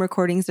Alone home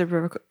recordings of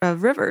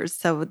Rivers.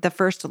 So the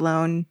first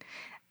Alone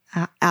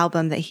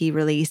album that he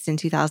released in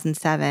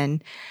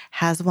 2007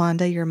 has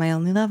Wanda, You're My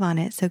Only Love on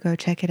it. So go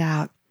check it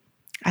out.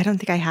 I don't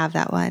think I have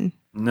that one.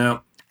 No.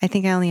 I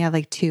think I only have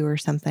like 2 or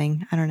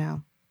something. I don't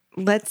know.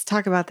 Let's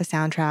talk about the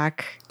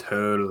soundtrack.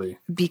 Totally.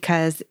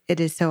 Because it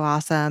is so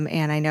awesome.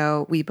 And I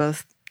know we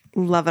both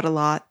love it a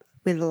lot.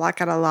 We like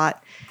it a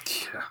lot.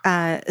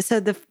 Yeah. So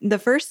the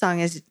first song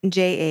is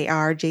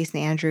J.A.R., Jason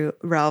Andrew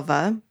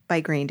Relva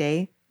by Green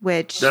Day,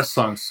 which... That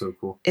song's so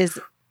cool. Is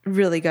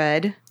really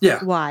good.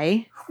 Yeah.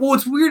 Why? Well,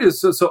 what's weird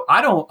is, so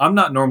I'm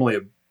not normally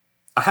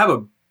I have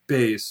a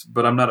bass,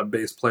 but I'm not a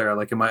bass player.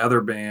 Like in my other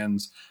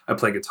bands, I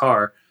play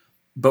guitar.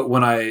 But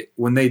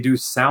when they do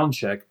sound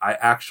check, I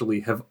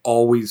actually have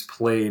always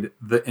played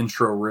the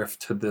intro riff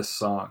to this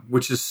song,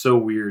 which is so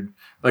weird.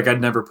 Like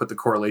I'd never put the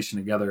correlation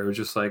together. It was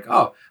just like,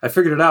 oh, I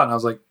figured it out. And I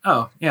was like,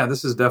 oh yeah,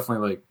 this is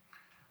definitely like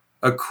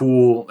a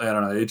cool, I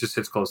don't know. It just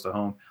hits close to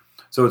home.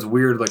 So it's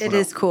weird. Like it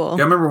is cool.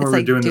 I remember when we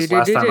were doing this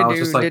last time, I was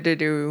just like,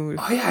 oh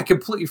yeah, I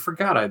completely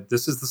forgot.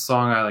 This is the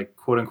song I like,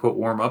 quote unquote,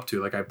 warm up to.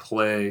 Like I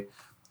play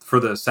for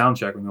the sound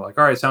check when they're like,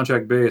 all right, sound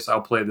check bass, I'll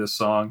play this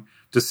song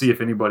to see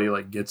if anybody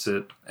like gets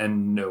it,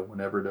 and no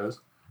one ever does,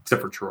 except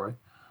for Troy.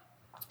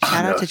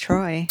 Shout out to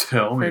Troy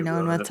for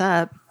knowing what's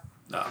up.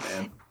 Oh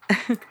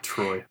man,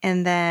 Troy.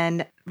 And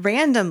then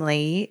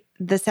randomly,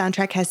 the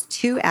soundtrack has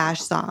 2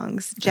 Ash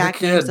songs: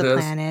 Jack Names the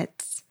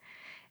Planets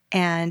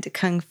and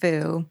Kung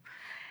Fu.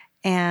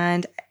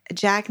 And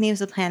Jack Names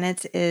the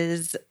Planets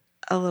is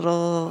a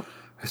little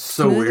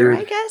so smoother, weird,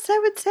 I guess I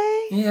would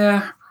say.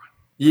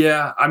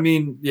 Yeah. I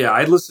mean, yeah.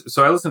 I listened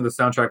to the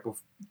soundtrack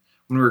before,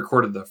 when we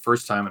recorded the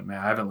first time, and man,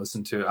 I haven't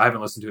listened to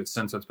it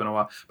since. So it's been a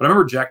while. But I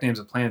remember Jack Names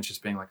the Planets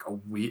just being like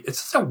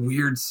it's just a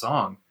weird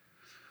song.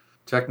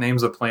 Jack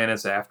Names the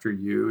Planets after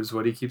you is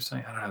what he keeps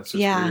saying. I don't know. It's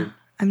just weird.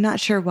 I'm not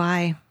sure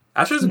why.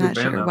 Asher's a good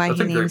band, though. That's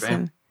a great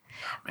band.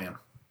 Oh, man.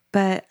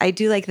 But I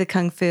do like the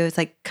Kung Fu. It's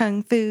like,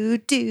 Kung Fu,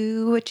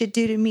 do what you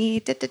do to me.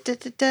 Da, da, da,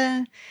 da,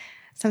 da.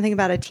 Something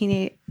about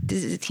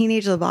is it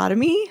teenage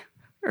lobotomy?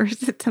 Or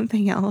is it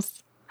something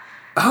else?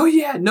 Oh,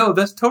 yeah. No,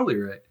 that's totally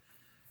right.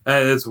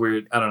 It's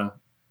weird. I don't know.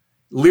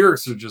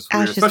 Lyrics are just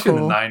weird, Ash is especially in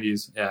cool. the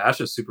 90s. Yeah,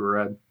 Ash is super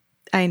rad.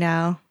 I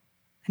know.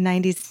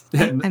 90s.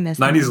 I miss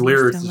 90s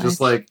lyrics so is just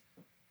much. like,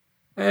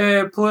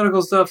 hey,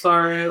 political stuff's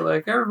all right.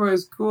 Like,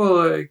 everybody's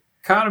cool. Like,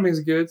 economy's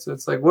good. So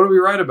it's like, what do we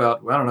write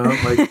about? I don't know.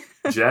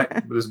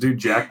 Like, this dude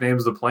Jack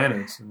names the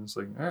planets. And it's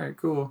like, all right,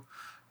 cool.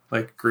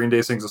 Like, Green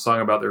Day sings a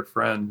song about their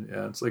friend.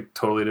 Yeah, it's like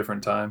totally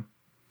different time.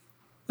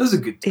 This is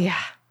a good time.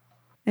 Yeah.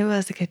 It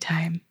was a good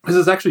time. This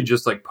is actually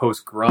just like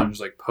post-grunge,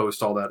 like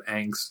post all that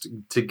angst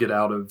to get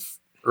out of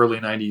early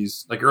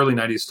 90s. Like, early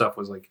 90s stuff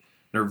was like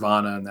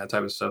Nirvana and that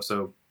type of stuff.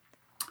 So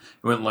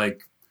it went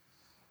like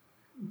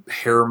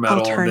hair metal,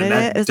 Alternative. and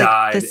then that It was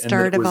died. like the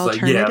start and of it was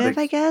alternative,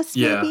 I guess,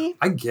 yeah, maybe?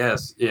 I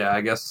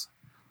guess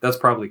that's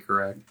probably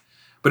correct.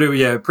 But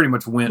it pretty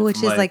much went Which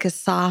from is like a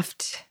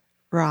soft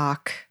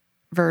rock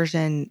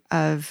version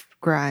of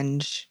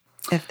grunge,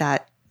 if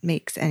that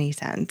makes any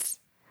sense.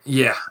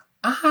 yeah,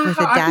 With a I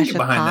can dash get of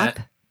behind pop.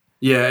 that.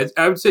 Yeah,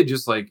 I would say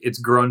just like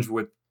it's grunge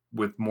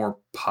with more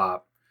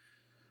pop,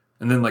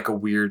 and then like a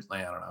weird,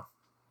 like, I don't know.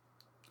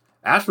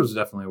 Ash was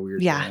definitely a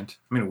weird band.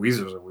 I mean,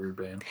 Weezer's a weird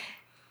band.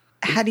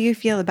 How do you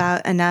feel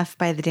about Enough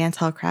by the Dance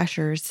Hall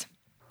Crashers?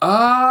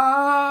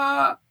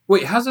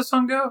 Wait, how's that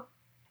song go?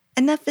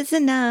 Enough is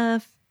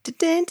enough.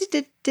 Dun, dun,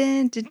 dun,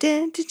 dun, dun,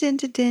 dun, dun,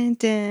 dun, dun,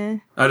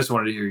 dun. I just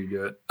wanted to hear you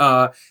do it.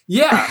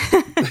 Yeah.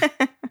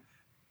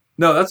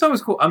 No, that song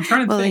was cool. I'm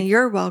trying to Well, then think.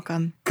 you're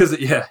welcome. Because,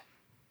 yeah.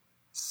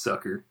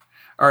 Sucker.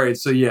 All right,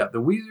 so yeah,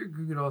 the Weezer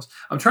Goo Goo Dolls.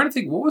 I'm trying to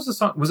think, what was the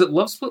song? Was it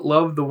Love Split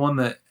Love, the one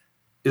that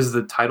is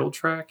the title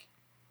track?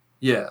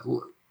 Yeah.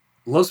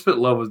 Love Split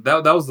Love was,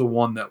 that was the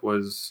one that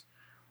was,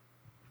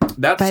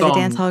 that By song. the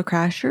Dance Hall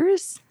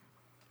Crashers?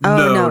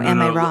 Oh, no,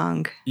 am I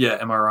wrong? Yeah,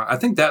 am I wrong? I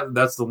think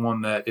that's the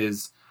one that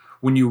is,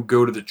 when you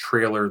go to the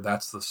trailer,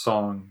 that's the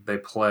song they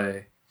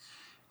play.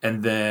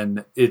 And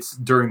then it's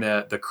during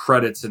the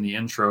credits in the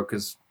intro,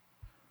 because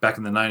back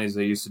in the 90s,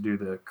 they used to do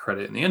the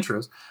credit in the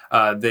intros.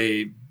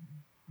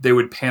 They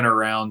would pan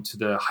around to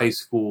the high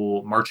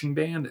school marching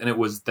band, and it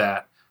was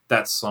that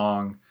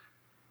song.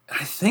 And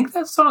I think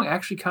that song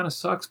actually kind of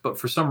sucks, but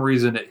for some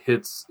reason it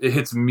hits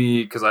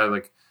me because I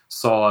like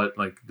saw it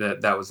like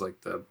that was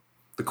like the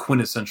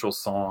quintessential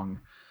song.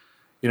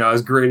 You know,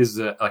 as great as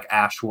like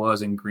Ash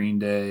was in Green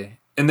Day.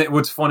 And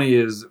what's funny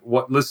is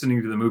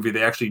listening to the movie,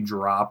 they actually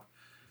drop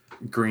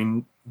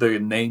the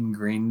name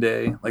Green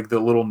Day, like the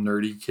little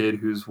nerdy kid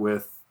who's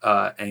with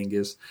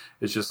Angus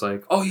is just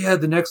like, oh yeah,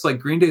 the next like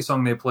Green Day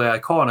song they play, I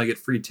call and I get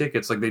free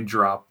tickets. Like they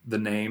drop the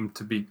name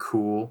to be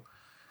cool,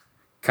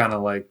 kind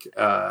of like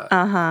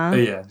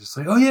yeah, just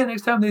like, oh yeah,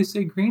 next time they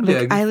say Green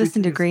Day, I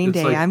listen to Green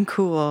Day. Like, I'm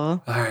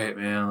cool. All right,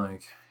 man.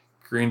 Like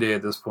Green Day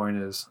at this point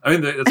is, I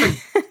mean,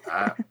 it's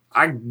like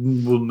I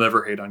will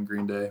never hate on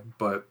Green Day,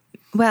 but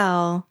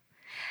well,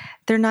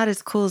 they're not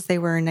as cool as they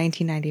were in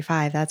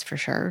 1995. That's for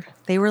sure.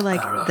 They were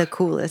like the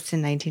coolest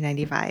in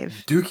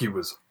 1995. Dookie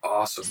was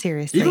awesome.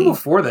 Seriously. Even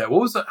before that,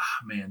 what was that?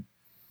 Oh, man.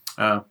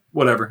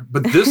 Whatever.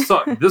 But this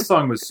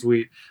song was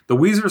sweet. The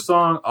Weezer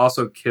song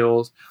also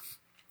kills.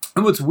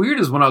 And what's weird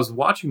is when I was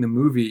watching the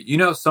movie, you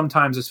know,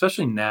 sometimes,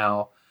 especially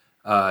now,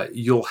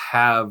 you'll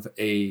have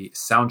a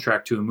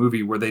soundtrack to a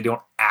movie where they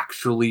don't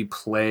actually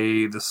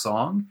play the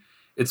song.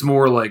 It's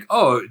more like,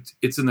 oh,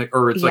 it's in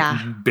it's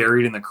like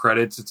buried in the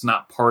credits. It's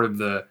not part of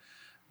the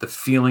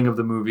feeling of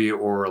the movie,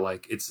 or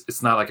like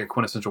it's not like a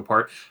quintessential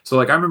part. So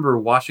like I remember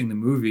watching the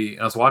movie,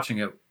 and I was watching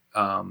it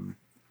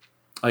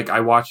like I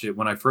watched it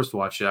when I first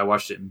watched it. I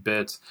watched it in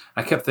bits.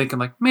 I kept thinking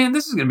like, man,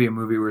 this is gonna be a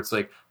movie where it's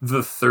like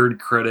the third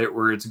credit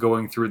where it's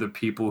going through the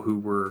people who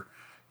were,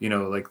 you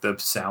know, like the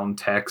sound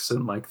techs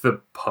and like the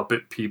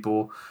puppet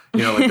people,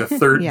 you know, like the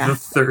third the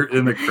third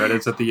in the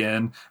credits at the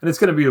end, and it's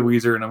gonna be a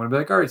Weezer, and I'm gonna be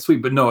like, all right,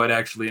 sweet. But no, it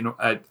actually, and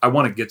I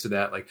want to get to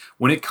that. Like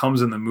when it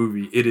comes in the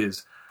movie, it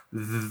is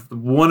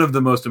one of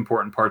the most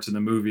important parts in the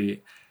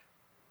movie,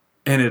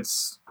 and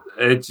it's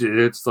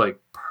like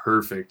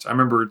perfect. I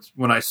remember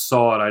when I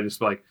saw it, I just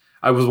like,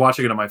 I was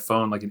watching it on my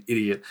phone like an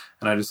idiot,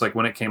 and I just like,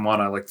 when it came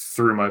on, I like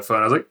threw my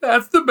phone. I was like,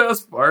 that's the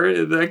best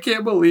part. I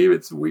can't believe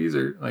it's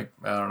Weezer. Like,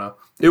 I don't know,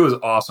 it was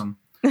awesome.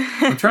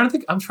 I'm trying to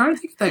think of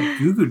that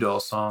Goo Goo Doll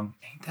song.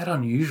 Ain't That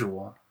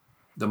Unusual?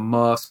 The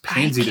Muffs,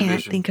 Pansy Division. I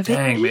can't think of it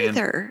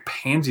either. Man.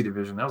 Pansy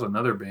Division. That was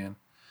another band.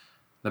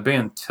 The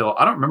band Tilt.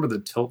 I don't remember the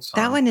Tilt song.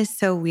 That one is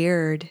so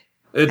weird.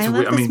 It's I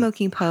love the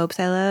Smoking Popes.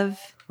 I love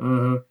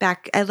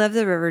I love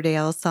the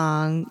Riverdale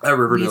song. That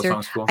Riverdale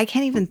song's cool. I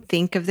can't even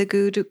think of the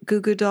Goo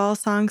Goo Doll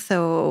song,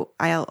 so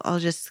I'll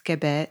just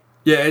skip it.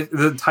 Yeah,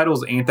 the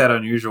title's Ain't That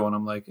Unusual, and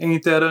I'm like,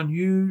 ain't that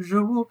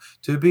unusual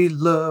to be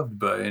loved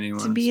by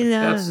anyone? To be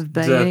loved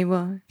by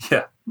anyone.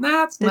 Yeah,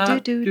 that's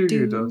not Goo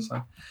Goo Doll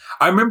song.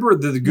 I remember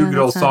the Goo Goo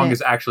Doll song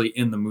is actually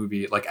in the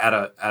movie, like at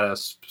a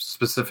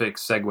specific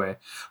segue.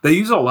 They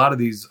use a lot of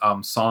these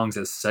songs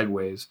as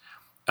segues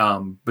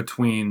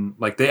between,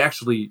 like, they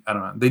actually, I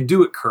don't know, they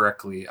do it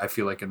correctly, I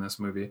feel like, in this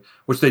movie,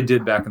 which they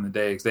did back in the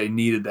day, because they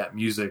needed that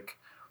music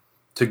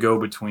to go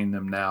between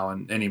them now,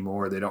 and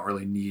anymore they don't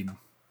really need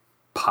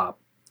pop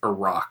or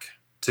rock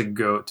to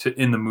go to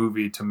in the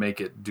movie to make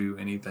it do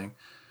anything.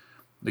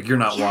 Like you're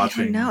not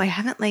watching. No, I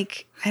haven't I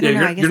don't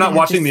know. I guess you're not I'd have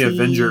watching to the see,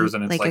 Avengers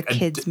and it's like a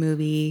kids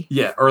movie.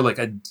 Yeah, or like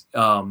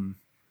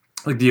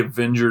the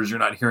Avengers, you're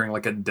not hearing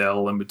like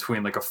Adele in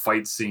between like a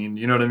fight scene.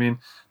 You know what I mean?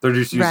 They're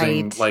just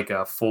using Right. like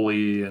a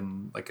Foley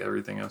and like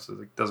everything else.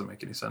 It doesn't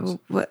make any sense.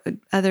 What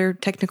other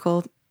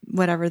technical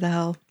whatever the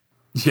hell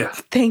Yeah.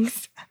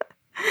 things.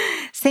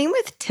 Same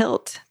with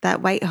Tilt,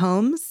 that White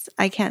Homes.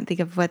 I can't think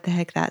of what the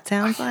heck that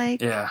sounds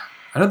like. Yeah.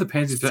 I know the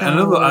Pansy. So-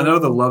 I know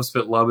the Love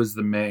Spit Love is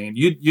the main.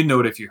 You know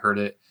it if you heard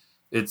it.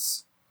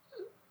 It's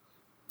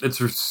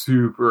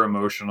super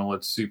emotional.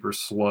 It's super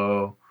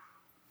slow.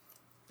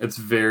 It's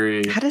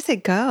very. How does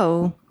it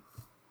go?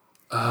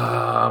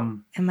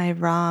 Am I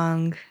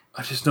wrong?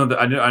 I just know that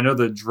I know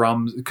the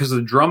drums because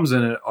the drums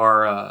in it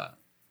are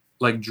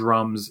like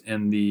drums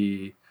in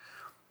the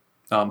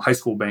high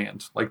school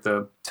band, like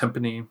the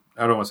timpani.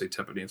 I don't want to say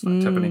timpani. It's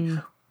not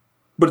timpani,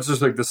 but it's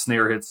just like the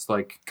snare hits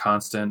like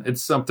constant.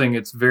 It's something.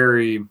 It's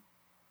very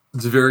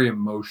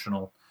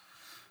emotional.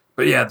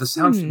 But yeah, the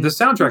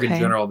soundtrack in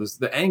general,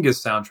 the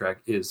Angus soundtrack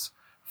is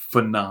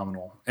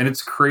phenomenal, and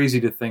it's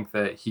crazy to think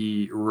that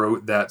he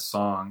wrote that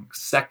song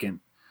second.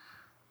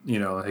 You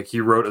know, like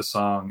he wrote a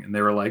song and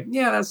they were like,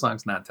 yeah, that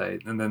song's not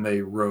tight. And then he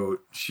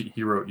wrote,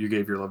 You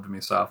Gave Your Love to Me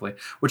Softly,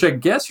 which I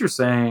guess you're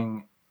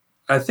saying,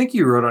 I think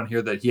you wrote on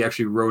here that he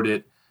actually wrote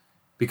it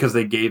because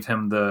they gave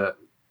him the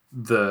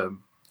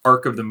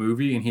arc of the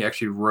movie and he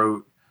actually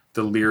wrote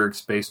the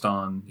lyrics based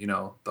on, you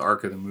know, the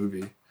arc of the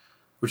movie,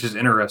 which is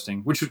interesting,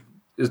 which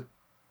is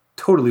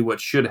totally what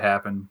should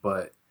happen.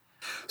 But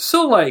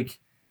so like,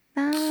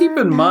 keep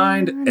in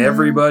mind,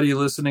 everybody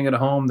listening at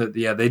home, that,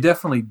 yeah,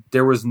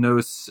 there was no,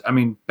 I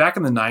mean, back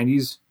in the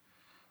 90s,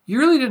 you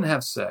really didn't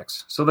have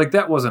sex. So, like,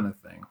 that wasn't a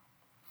thing.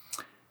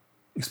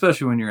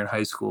 Especially when you're in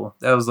high school.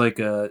 That was like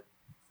that's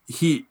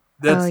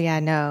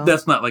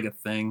not like a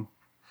thing.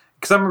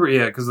 Because I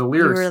remember, because the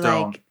lyrics you were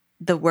don't. like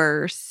the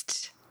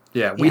worst.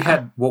 Yeah, we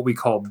had what we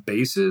call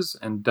bases,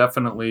 and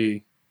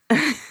definitely.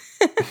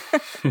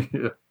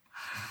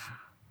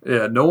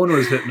 Yeah, no one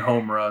was hitting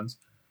home runs.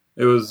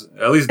 It was,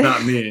 at least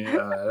not me.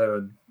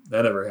 That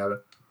never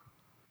happened.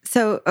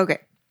 So, okay.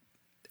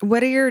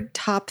 What are your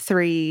top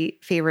 3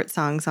 favorite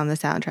songs on the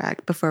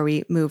soundtrack before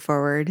we move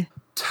forward?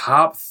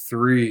 Top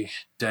 3.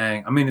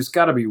 Dang. I mean, it's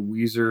got to be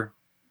Weezer,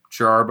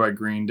 Jar by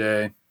Green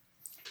Day.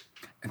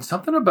 And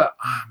something about,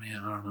 I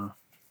don't know.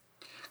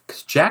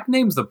 Because Jack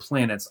Names the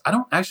Planets, I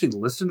don't actually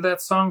listen to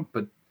that song,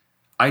 but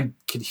I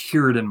could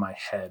hear it in my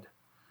head.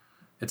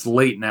 It's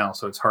late now,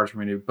 so it's hard for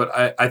me to,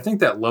 but I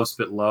think that Love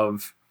Spit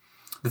Love,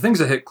 the things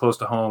that hit close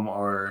to home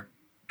are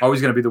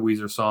always going to be the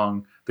Weezer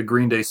song. The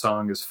Green Day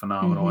song is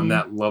phenomenal. And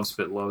that Love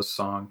Spit Love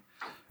song,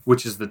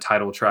 which is the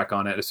title track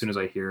on it, as soon as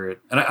I hear it.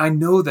 And I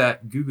know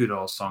that Goo Goo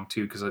Dolls song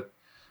too, because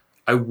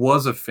I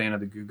was a fan of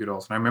the Goo Goo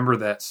Dolls. And I remember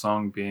that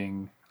song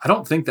being, I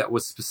don't think that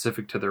was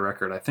specific to the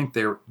record. I think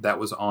that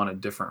was on a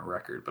different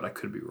record, but I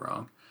could be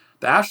wrong.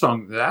 The Ash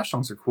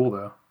songs are cool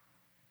though.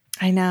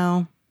 I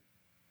know.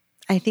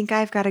 I think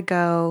I've got to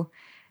go.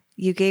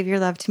 You Gave Your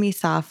Love to Me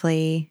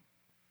Softly.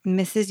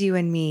 Mrs. You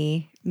and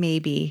Me,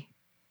 maybe.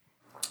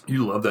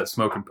 You love that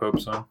Smoke and Pope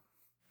song.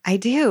 I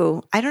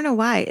do. I don't know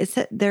why. It's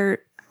that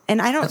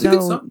and I don't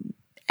know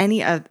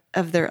any of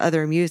their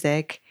other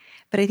music,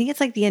 but I think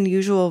it's like the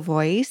unusual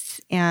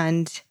voice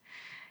and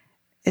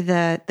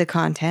the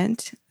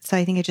content. So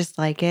I think I just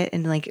like it,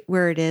 and like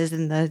where it is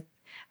in the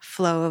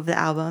flow of the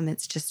album,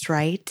 it's just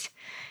right.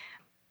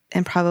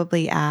 And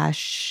probably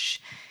Ash.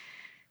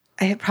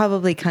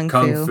 Probably Kung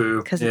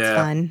Fu because it's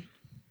fun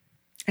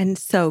and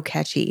so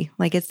catchy.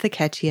 Like it's the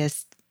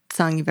catchiest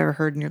song you've ever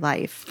heard in your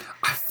life.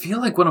 I feel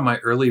like one of my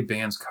early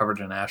bands covered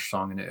an Ash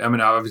song in it. I mean,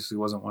 I obviously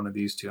wasn't one of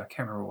these two. I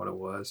can't remember what it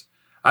was.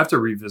 I have to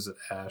revisit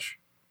Ash.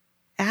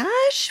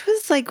 Ash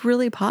was like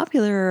really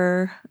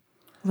popular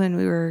when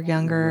we were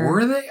younger.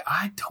 Were they?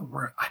 I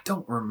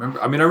don't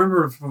remember. I mean, I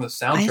remember from the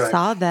soundtrack.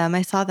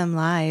 I saw them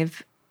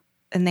live,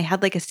 and they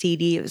had like a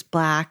CD. It was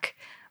black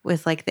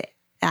with like the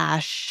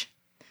Ash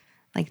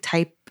like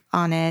type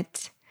on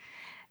it.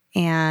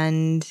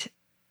 And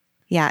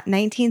yeah,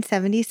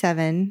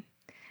 1977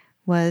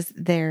 was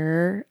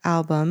their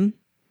album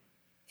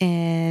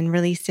and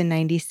released in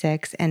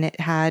 96. And it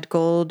had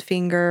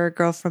Goldfinger,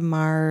 Girl from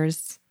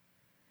Mars,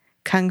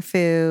 Kung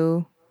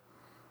Fu,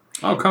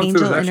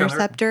 Angel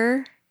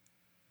Interceptor.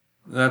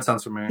 That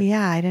sounds familiar.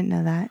 Yeah, I didn't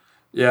know that.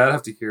 Yeah, I'd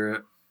have to hear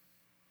it.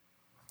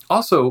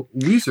 Also,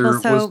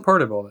 Weezer was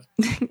part of all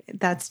that.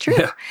 That's true.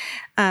 Yeah.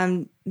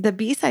 The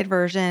B-side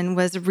version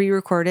was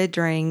re-recorded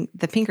during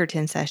the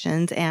Pinkerton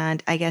sessions,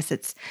 and I guess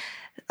it's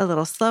a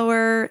little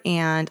slower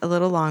and a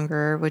little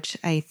longer, which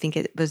I think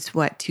it was,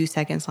 2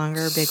 seconds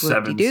longer? Big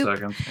whoop-de-doop.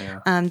 7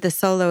 seconds, yeah. The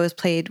solo is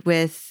played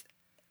with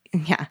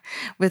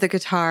a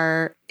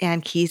guitar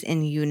and keys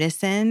in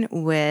unison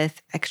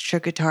with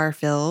extra guitar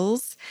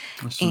fills.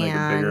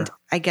 And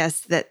I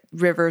guess that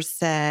Rivers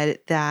said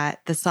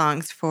that the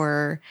songs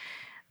for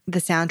the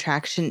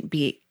soundtrack shouldn't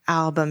be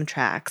album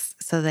tracks,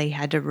 so they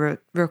had to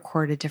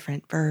record a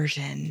different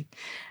version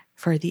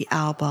for the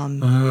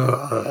album.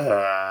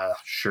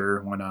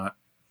 Sure, why not?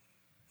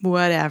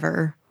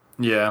 Whatever.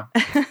 Yeah.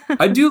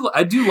 I do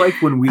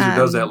like when Weezer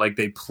does that, like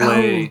they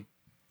play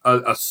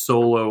a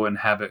solo and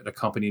have it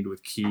accompanied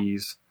with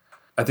keys.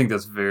 I think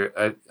that's very,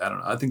 I don't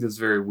know. I think that's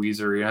very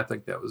Weezery. I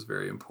think that was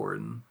very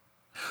important.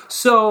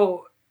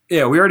 So,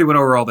 yeah, we already went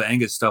over all the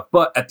Angus stuff,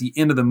 but at the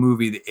end of the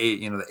movie,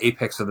 the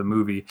apex of the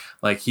movie,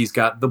 like he's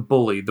got the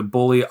bully. The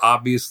bully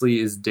obviously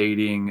is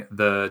dating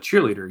the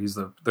cheerleader. He's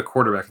the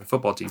quarterback of the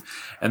football team.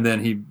 And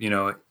then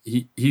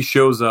he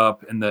shows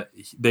up and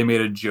they made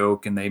a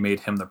joke and they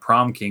made him the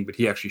prom king, but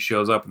he actually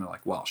shows up and they're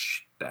like, well,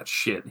 that's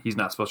shit. He's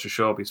not supposed to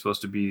show up. He's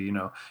supposed to be,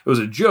 it was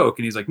a joke.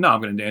 And he's like, no,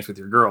 I'm going to dance with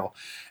your girl.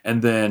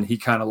 And then he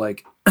kind of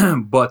like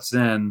butts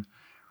in.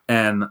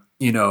 And,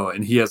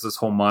 and he has this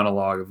whole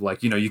monologue of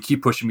like, you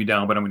keep pushing me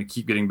down, but I'm going to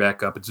keep getting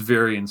back up. It's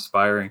very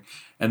inspiring.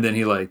 And then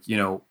he like,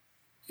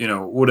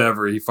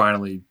 whatever, he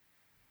finally,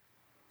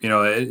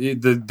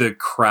 the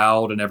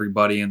crowd and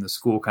everybody in the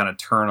school kind of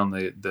turn on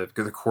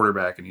the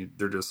quarterback and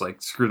they're just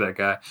like, screw that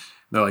guy. And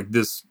they're like,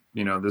 this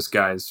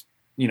guy's,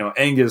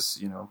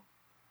 Angus,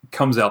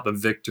 comes out the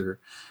victor.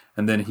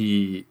 And then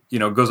he,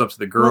 goes up to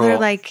the girl. Well,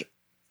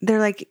 they're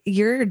like,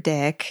 you're a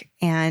dick.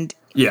 And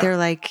they're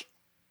like,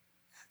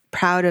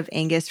 proud of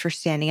Angus for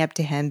standing up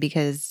to him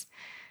because,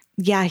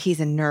 yeah, he's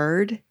a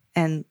nerd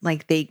and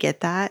like they get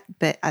that.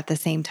 But at the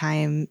same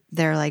time,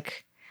 they're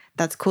like,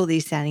 that's cool that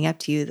he's standing up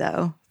to you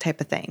though, type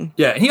of thing.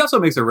 Yeah. And he also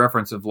makes a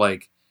reference of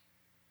like,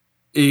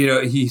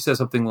 he says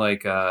something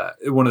like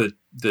one of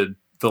the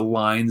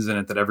lines in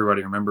it that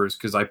everybody remembers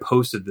because I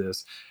posted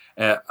this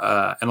and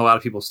a lot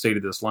of people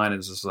stated this line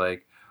is just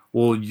like,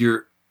 well,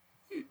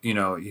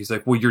 he's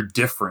like, well, you're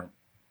different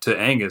to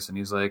Angus. And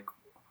he's like,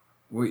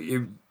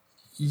 well,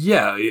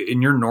 yeah,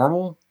 and you're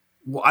normal.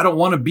 Well, I don't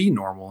want to be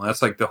normal. And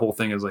that's like the whole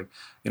thing is like,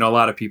 a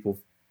lot of people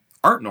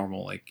aren't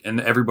normal. Like, and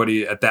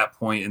everybody at that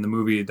point in the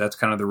movie, that's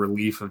kind of the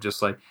relief of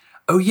just like,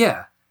 oh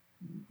yeah,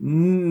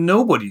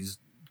 nobody's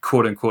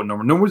quote unquote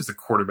normal. Nobody's the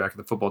quarterback of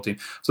the football team.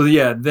 So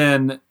yeah,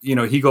 then,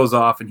 he goes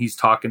off and he's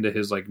talking to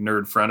his like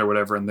nerd friend or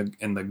whatever. And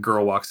the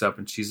girl walks up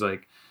and she's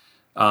like,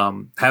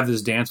 have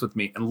this dance with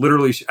me. And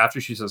literally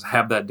after she says,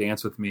 have that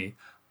dance with me,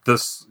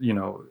 this,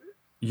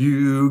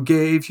 you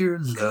gave your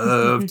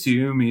love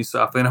to me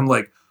softly. And I'm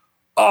like,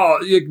 oh,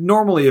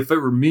 normally if it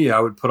were me, I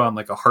would put on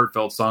like a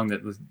heartfelt song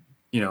that was,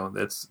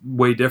 that's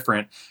way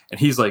different. And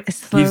he's like,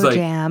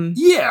 jam.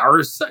 Yeah.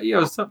 Or, or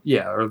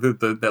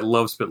that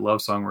Love Spit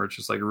Love song where it's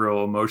just like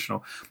real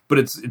emotional, but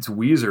it's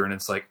Weezer. And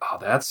it's like, oh,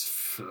 that's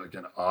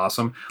fucking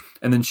awesome.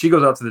 And then she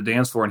goes out to the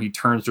dance floor and he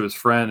turns to his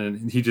friend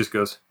and he just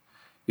goes,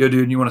 yo,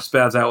 dude, you want to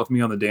spaz out with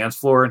me on the dance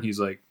floor? And he's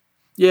like,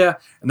 yeah.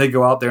 And they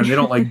go out there and they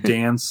don't like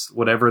dance,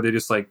 whatever. They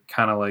just like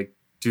kind of like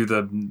do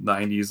the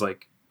 90s,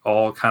 like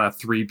all kind of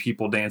three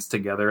people dance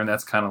together. And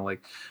that's kind of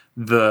like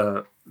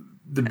the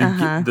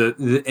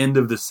end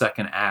of the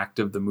second act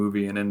of the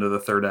movie and into the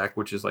third act,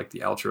 which is like the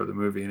outro of the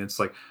movie. And it's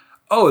like,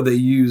 oh, they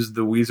used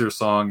the Weezer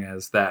song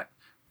as that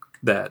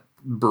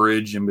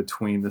bridge in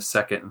between the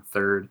second and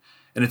third.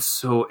 And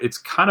it's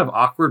kind of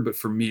awkward, but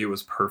for me, it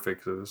was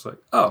perfect. It was like,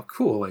 oh,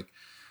 cool. Like,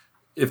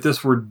 if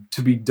this were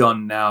to be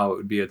done now, it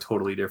would be a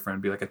totally different,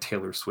 it'd be like a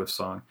Taylor Swift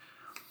song.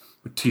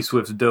 T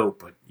Swift's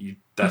dope, but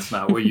that's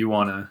not what you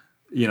want to,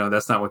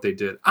 that's not what they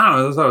did. I don't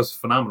know. I thought it was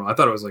phenomenal. I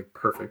thought it was like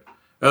perfect.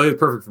 It was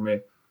perfect for me.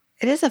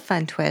 It is a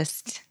fun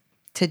twist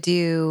to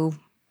do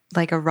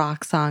like a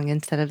rock song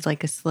instead of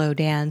like a slow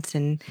dance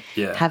and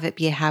have it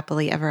be a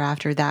happily ever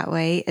after that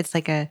way. It's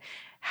like a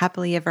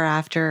happily ever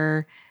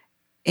after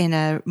in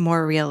a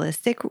more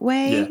realistic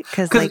way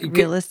because like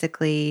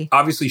realistically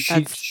obviously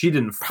she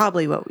didn't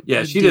probably what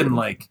she didn't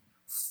like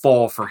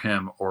fall for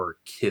him or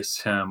kiss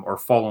him or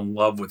fall in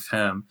love with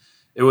him.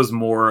 It was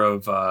more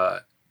of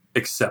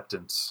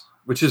acceptance,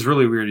 which is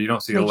really weird. You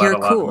don't see like a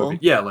lot of movies.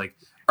 Yeah, like,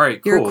 all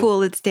right, cool. You're cool,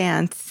 let's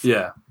dance.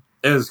 Yeah,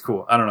 it is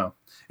cool. I don't know.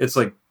 It's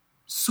like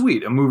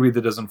sweet, a movie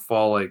that doesn't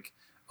fall like,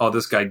 oh,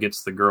 this guy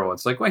gets the girl.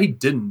 It's like, well, he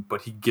didn't,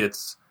 but he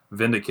gets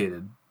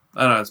vindicated.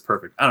 I don't know, it's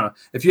perfect. I don't know.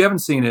 If you haven't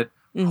seen it,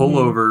 pull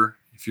over,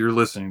 if you're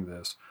listening to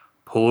this,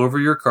 pull over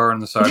your car on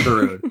the side of the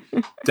road,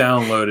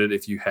 download it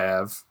if you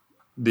have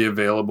the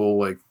available,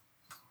 like,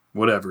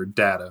 whatever,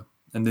 data,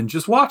 and then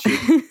just watch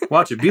it.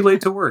 Watch it. Be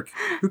late to work.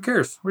 Who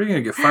cares? What are you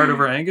going to get fired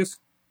over Angus?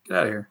 Get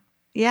out of here.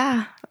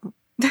 Yeah.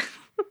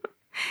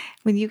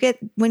 When you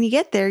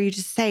get there, you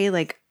just say,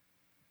 like,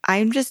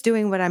 I'm just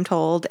doing what I'm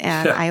told,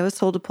 and I was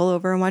told to pull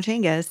over and watch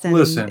Angus, and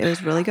listen, it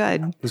was really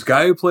good. This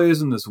guy who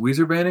plays in this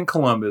Weezer band in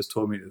Columbus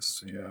told me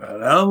this.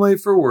 I'm late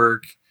for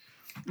work.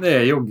 Yeah,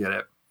 you'll get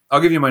it.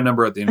 I'll give you my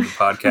number at the end of the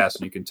podcast,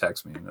 and you can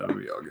text me, and that'll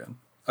be all good.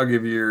 I'll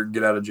give you your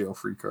get out of jail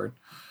free card.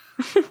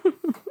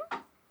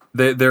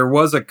 There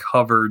was a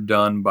cover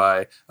done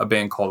by a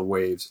band called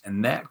Waves,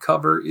 and that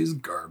cover is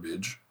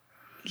garbage.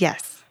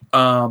 Yes.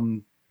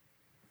 The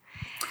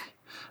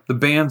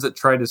bands that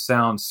try to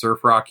sound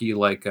surf rocky,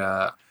 like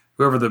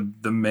whoever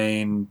the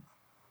main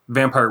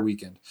Vampire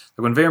Weekend.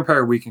 Like when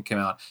Vampire Weekend came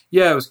out,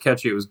 it was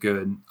catchy, it was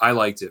good. I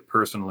liked it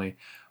personally,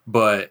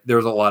 but there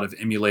was a lot of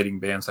emulating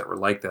bands that were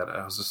like that.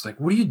 I was just like,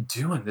 what are you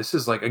doing? This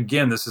is like,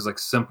 again, this is like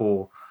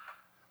simple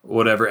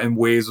whatever. And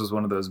Waves was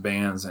one of those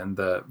bands, and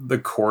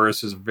the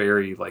chorus is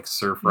very like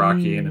surf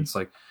rocky, and it's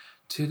like,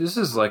 dude, this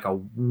is like a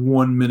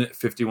 1 minute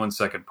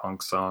 51-second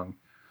punk song.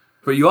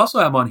 But you also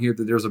have on here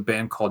that there's a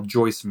band called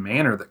Joyce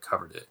Manor that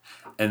covered it.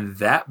 And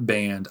that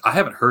band, I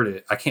haven't heard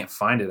it. I can't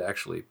find it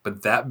actually.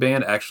 But that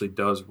band actually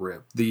does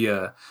rip.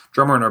 The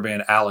drummer in our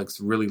band, Alex,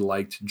 really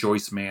liked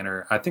Joyce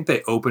Manor. I think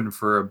they opened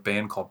for a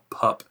band called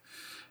Pup.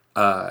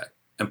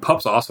 And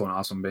Pup's also an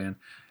awesome band.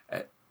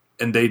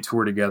 And they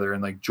tour together.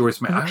 And like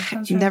Joyce Manor.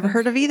 I've never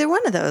heard of either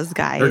one of those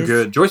guys. They're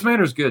good. Joyce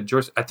Manor's good.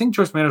 I think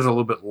Joyce Manor's a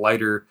little bit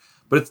lighter.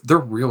 But they're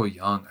real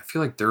young. I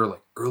feel like they're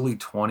like early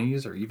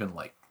 20s or even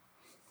like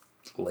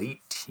late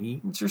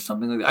teens or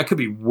something like that. I could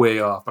be way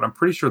off, but I'm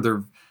pretty sure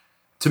they're,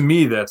 to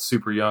me, that's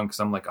super young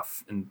because I'm like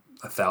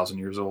 1,000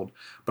 years old.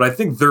 But I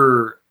think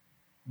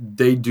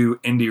they do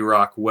indie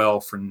rock well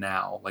for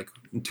now. Like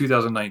in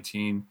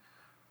 2019,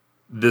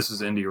 this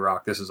is indie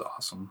rock. This is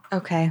awesome.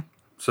 Okay.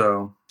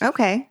 So.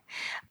 Okay.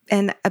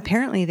 And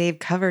apparently they've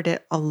covered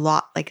it a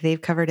lot. Like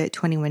they've covered it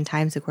 21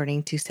 times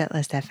according to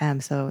Setlist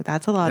FM. So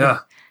that's a lot of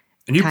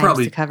and you times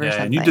probably to cover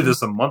something. And you did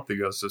this a month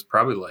ago, so it's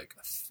probably like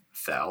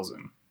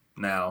 1,000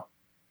 now.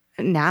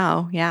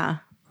 Now, yeah.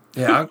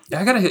 Yeah,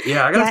 I gotta hit.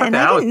 Yeah, I gotta. And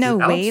I Alex, didn't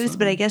know Alex, Waves,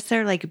 but I guess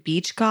they're like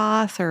beach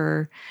goth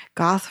or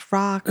goth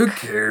rock. Who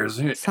cares?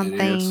 Something.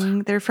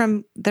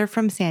 Idiots. They're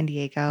from San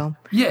Diego.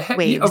 Yeah,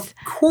 Waves. of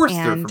course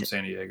they're And from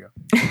San Diego.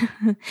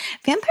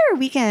 Vampire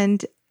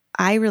Weekend,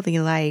 I really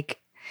like,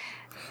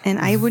 and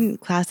I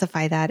wouldn't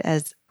classify that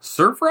as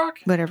surf rock.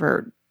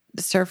 Whatever.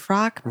 Surf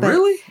rock. But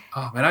really?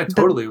 Oh man, I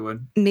totally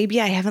would.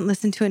 Maybe I haven't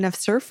listened to enough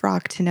surf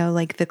rock to know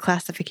like the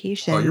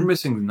classification. Oh, you're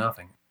missing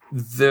nothing.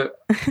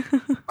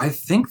 I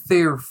think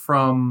they're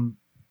from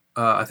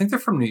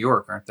New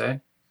York, aren't they?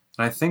 And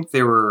I think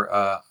they were.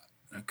 I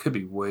could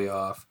be way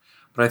off,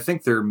 but I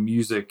think they're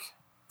music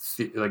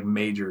like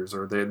majors,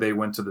 or they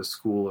went to the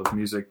school of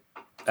music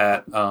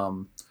at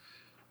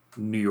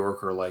New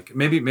York, or like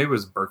maybe it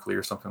was Berkeley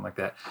or something like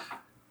that.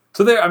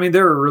 So they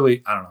were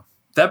really, I don't know.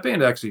 That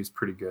band actually is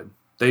pretty good.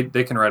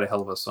 They can write a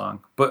hell of a song,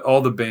 but all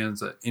the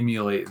bands that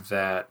emulate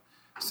that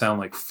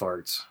sound like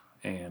farts,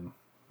 and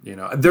you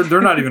know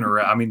they're not even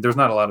around. I mean, there's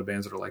not a lot of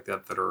bands that are like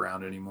that are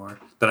around anymore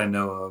that I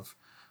know of.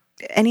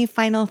 Any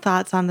final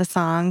thoughts on the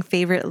song?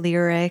 Favorite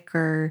lyric,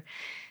 or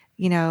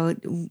you know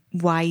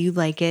why you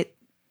like it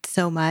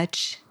so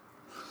much?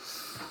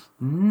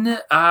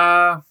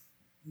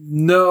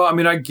 No, I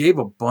mean, I gave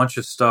a bunch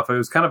of stuff. It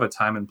was kind of a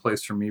time and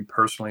place for me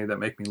personally that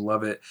make me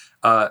love it.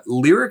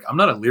 Lyric, I'm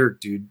not a lyric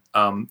dude.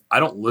 I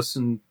don't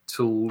listen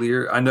to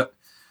lyric.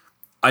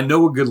 I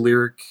know a good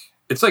lyric.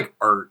 It's like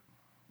art,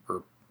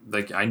 or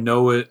like I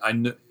know it. I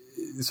know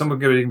someone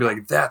can be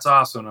like, "That's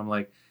awesome." I'm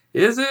like,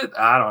 "Is it?"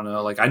 I don't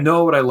know. Like I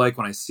know what I like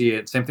when I see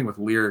it. Same thing with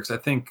lyrics. I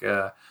think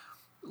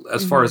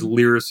as far as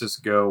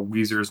lyricists go,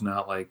 Weezer's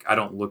not like, I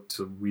don't look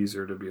to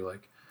Weezer to be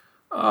like,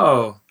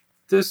 "Oh,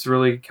 this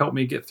really helped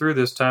me get through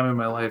this time in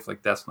my life."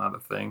 Like that's not a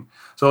thing.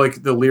 So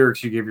like the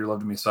lyrics, "You gave your love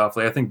to me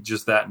softly," I think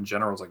just that in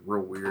general is like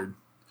real weird.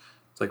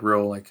 It's like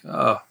real like,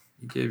 oh,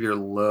 you gave your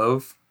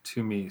love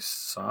to me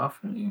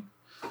softly,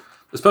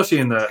 especially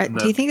in the.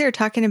 Do you think they're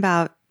talking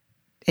about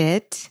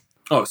it?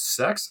 Oh,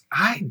 sex?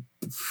 I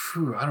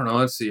don't know.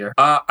 Let's see here.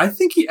 I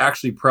think he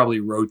actually probably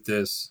wrote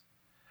this.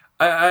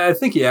 I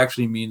think he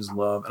actually means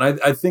love, and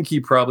I think he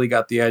probably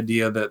got the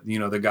idea that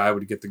the guy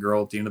would get the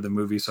girl at the end of the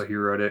movie, so he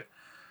wrote it.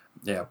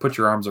 Yeah, put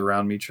your arms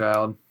around me,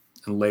 child,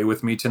 and lay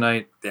with me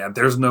tonight. Yeah,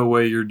 there's no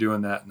way you're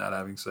doing that and not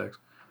having sex.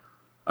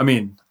 I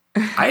mean,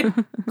 I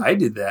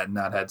did that and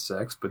not had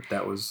sex, but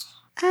that was.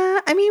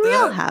 I mean, we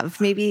all have.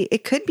 Maybe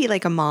it could be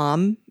like a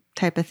mom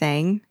type of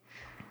thing,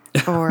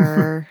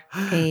 or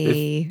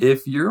a.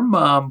 If your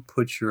mom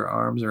puts your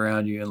arms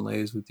around you and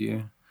lays with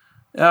you,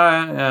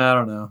 I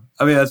don't know.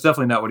 I mean, that's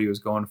definitely not what he was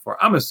going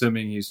for. I'm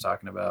assuming he's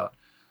talking about.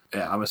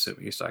 Yeah, I'm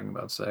assuming he's talking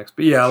about sex.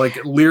 But yeah, like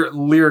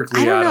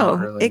lyrically, I don't know.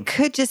 Really. It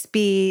could just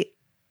be,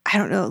 I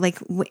don't know, like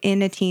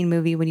in a teen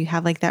movie when you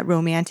have like that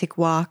romantic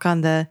walk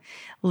on the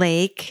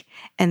lake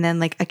and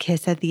then like a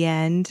kiss at the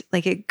end.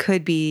 Like it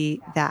could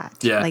be that.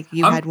 Yeah. Like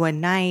you had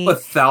one night.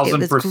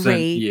 1,000%.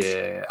 Great.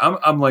 Yeah.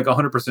 I'm like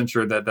 100%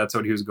 sure that that's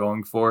what he was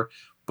going for.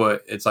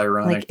 But it's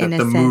ironic like that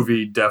innocent. The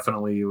movie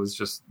definitely was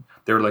just,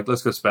 they were like,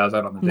 let's go spaz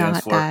out on the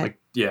dance floor. That. Like,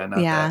 yeah, not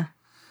that.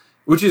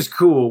 Which is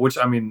cool, which,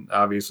 I mean,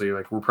 obviously,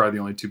 like, we're probably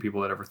the only two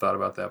people that ever thought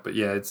about that. But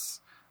yeah,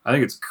 I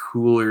think it's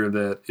cooler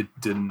that it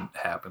didn't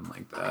happen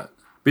like that.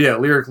 But yeah,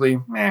 lyrically,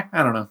 I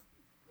don't know.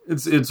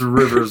 It's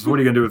Rivers. What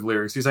are you going to do with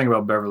lyrics? He's talking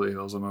about Beverly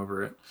Hills. I'm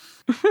over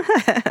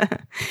it.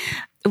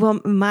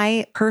 Well,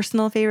 my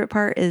personal favorite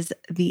part is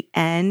the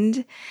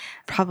end.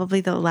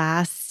 Probably the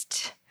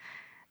last,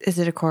 is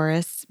it a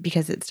chorus?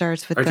 Because it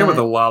starts with Are you talking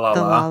about the la la la?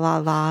 The la la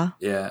la.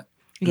 Yeah.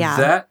 Yeah.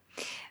 That.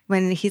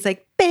 When he's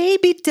like,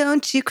 "Baby,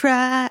 don't you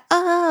cry."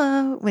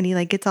 Oh, when he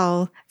like gets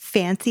all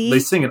fancy. They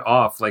sing it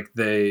off like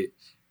the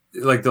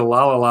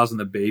la la la's and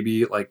the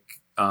baby like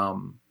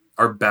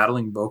are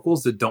battling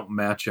vocals that don't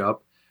match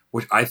up,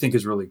 which I think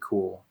is really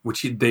cool.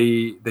 Which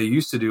they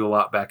used to do a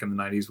lot back in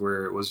the 90s,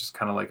 where it was just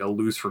kind of like a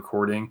loose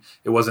recording.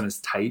 It wasn't as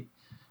tight.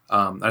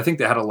 I think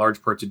they had a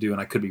large part to do,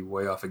 and I could be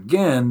way off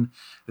again,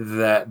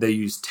 that they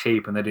used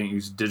tape and they didn't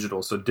use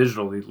digital. So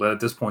digitally, at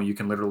this point, you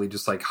can literally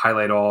just like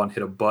highlight all and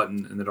hit a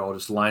button, and it all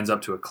just lines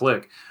up to a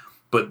click.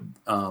 But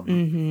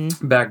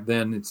back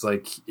then, it's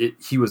like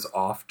he was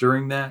off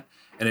during that,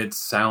 and it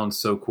sounds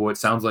so cool. It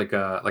sounds like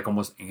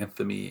almost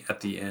anthem-y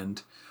at the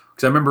end.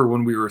 Because I remember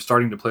when we were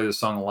starting to play the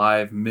song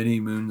live many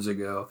moons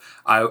ago,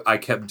 I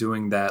kept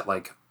doing that.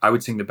 Like I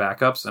would sing the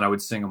backups and I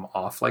would sing them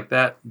off like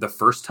that the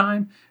first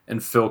time,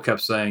 and Phil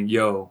kept saying,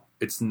 "Yo,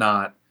 it's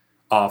not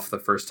off the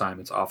first time;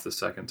 it's off the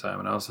second time."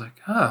 And I was like,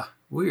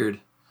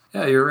 weird.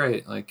 Yeah, you're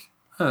right. Like,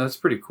 that's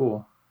pretty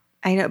cool.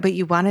 I know, but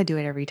you want to do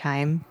it every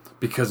time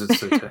Because it's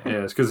so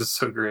it's because it's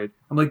so great.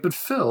 I'm like, but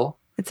Phil,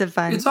 it's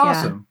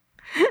awesome.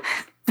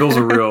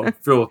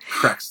 Phil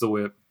cracks the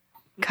whip.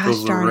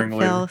 Gosh darn it,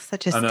 Phil,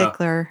 such a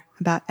stickler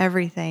about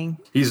everything.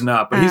 He's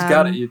not, but he's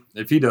got it.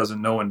 If he doesn't,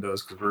 no one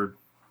does, because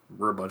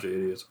we're a bunch of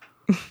idiots.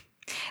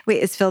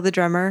 Wait, is Phil the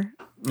drummer?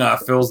 Nah,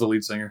 Phil's the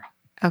lead singer.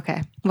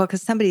 Okay, well,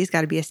 because somebody's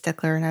got to be a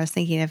stickler, and I was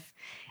thinking if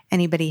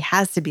anybody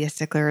has to be a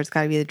stickler, it's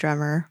got to be the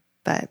drummer.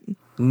 But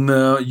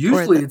no,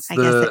 usually I guess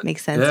it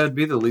makes sense. Yeah, it'd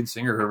be the lead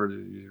singer, whoever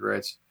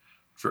writes.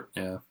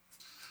 Yeah,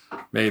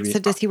 maybe. So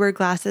does he wear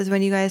glasses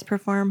when you guys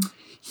perform?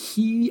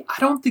 I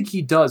don't think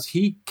he does.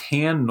 He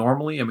can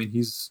normally. I mean,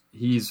 he's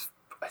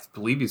I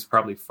believe he's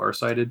probably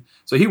farsighted,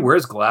 so he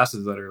wears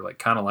glasses that are like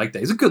kind of like that.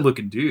 He's a good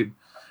looking dude.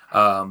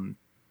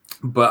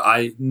 But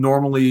I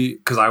normally,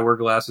 because I wear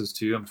glasses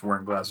too. I'm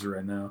wearing glasses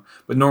right now,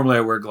 but normally I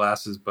wear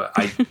glasses. But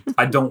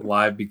I don't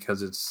live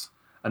because it's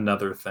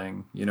another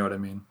thing. You know what I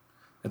mean?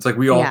 It's like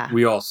we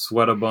all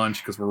sweat a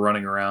bunch because we're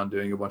running around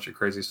doing a bunch of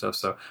crazy stuff.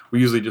 So we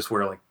usually just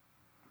wear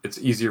it's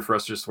easier for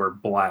us to just wear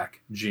black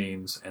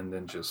jeans and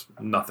then just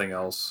nothing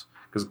else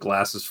because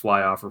glasses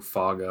fly off or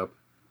fog up.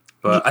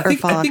 But I think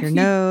fall off your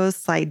nose,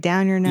 slide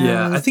down your nose.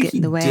 Yeah, I think get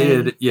in the way.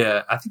 did.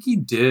 Yeah, I think he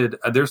did.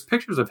 There's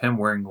pictures of him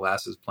wearing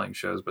glasses playing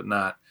shows, but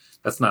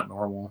that's not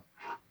normal.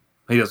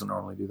 He doesn't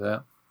normally do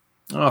that.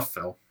 Oh,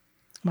 Phil.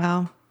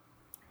 Wow.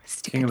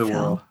 Stupid King of the Phil.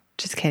 world.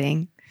 Just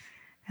kidding.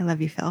 I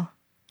love you, Phil.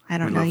 I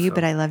don't know you, Phil.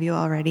 But I love you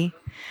already.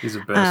 He's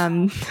the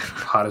best.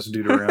 Hottest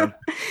dude around.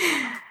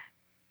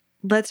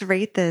 Let's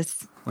rate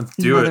this. Let's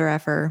do mother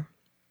effer.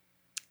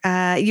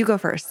 You go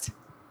first.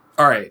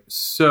 All right.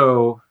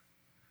 So,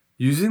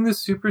 using the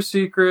super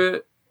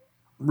secret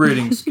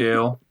rating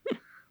scale,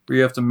 where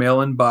you have to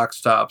mail in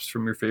box tops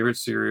from your favorite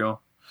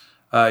cereal,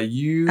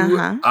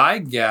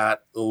 I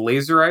got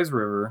Laser Eyes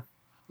River,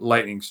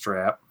 Lightning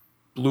Strap,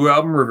 Blue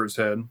Album River's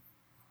Head,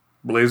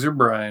 Blazer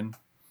Brine,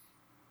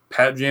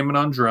 Pat Jamin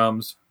on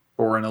drums,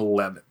 or an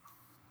 11,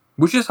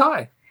 which is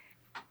high.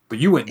 But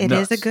you went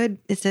nuts.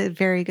 It's a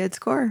very good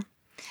score.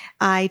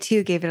 I,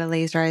 too, gave it a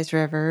Laser Eyes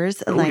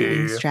Rivers, a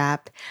Lightning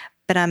Strap.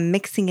 But I'm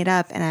mixing it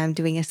up, and I'm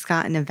doing a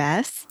Scott in a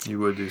Vest. You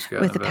would do Scott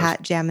with a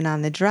Pat Jamin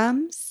on the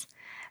drums,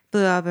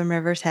 Blue Album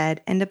River's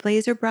Head, and a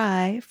Blazer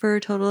Bry for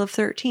a total of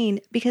 13,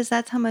 because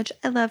that's how much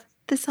I love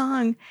the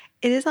song.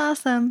 It is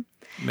awesome.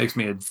 Makes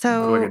me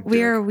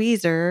We Are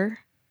Weezer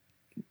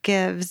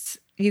gives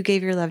You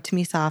Gave Your Love to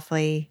Me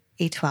Softly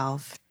a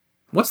 12.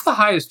 What's the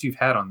highest you've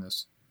had on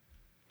this?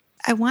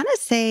 I want to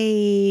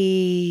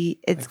say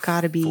it's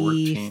got to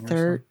be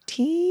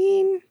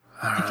 13.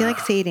 I feel like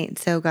Say It Ain't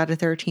So got a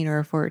 13 or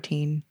a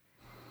 14.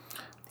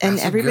 And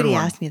everybody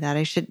asked me that.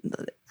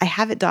 I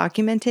have it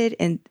documented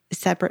in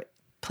separate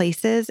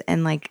places.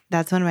 And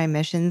that's one of my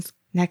missions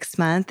next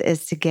month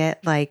is to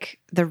get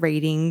the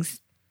ratings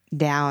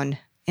down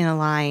in a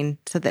line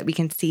so that we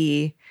can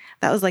see.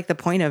 That was the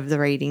point of the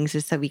ratings,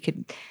 is so we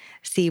could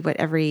see what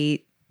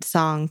every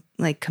song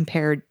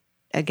compared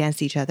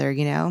against each other,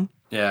 you know?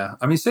 Yeah.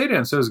 I mean, Say It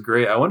Ain't So is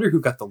great. I wonder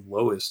who got the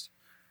lowest.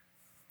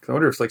 I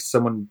wonder if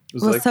someone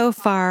was so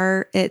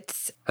far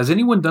it's... Has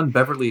anyone done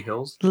Beverly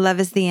Hills? Love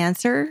Is the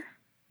Answer.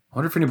 I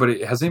wonder if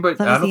anybody... Has anybody...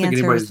 Love I don't think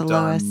anybody's the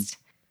done... Lowest.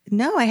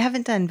 No, I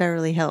haven't done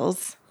Beverly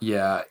Hills.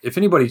 Yeah. If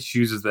anybody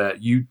chooses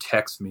that, you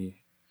text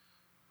me.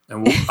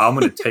 And I'm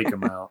going to take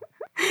them out.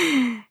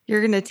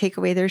 You're going to take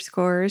away their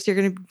scores. You're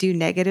going to do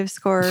negative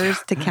scores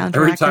to counteract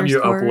Every time you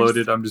scores. upload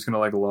it, I'm just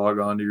going to log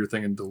on to your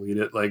thing and delete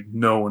it.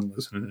 No one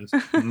listen to this.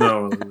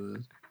 No one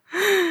listen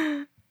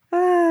to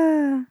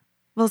this.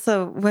 Well,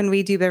 so when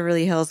we do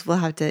Beverly Hills, you'll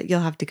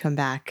have to come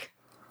back.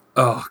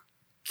 Oh,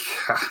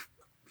 God.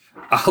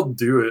 I'll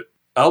do it.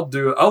 I'll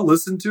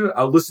listen to it.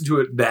 I'll listen to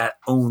it that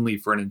only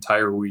for an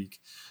entire week.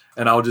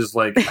 And I'll just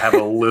have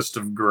a list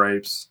of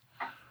gripes.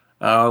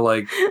 I'll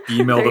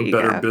email the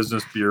Better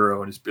Business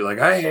Bureau and just be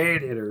I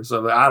hate it or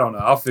something. I don't know.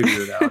 I'll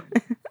figure it out.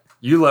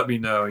 You let me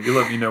know. You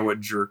let me know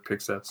what jerk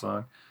picks that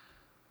song.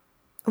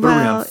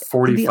 Well,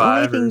 45 the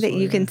only thing that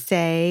you can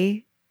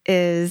say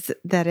is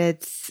that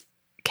it's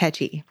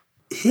catchy.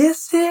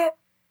 Is it?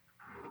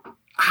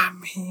 I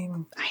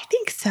mean, I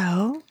think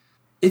so.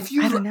 I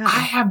don't know. I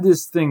have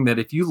this thing that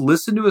if you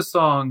listen to a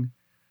song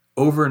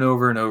over and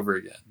over and over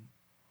again,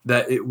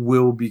 that it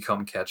will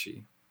become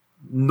catchy.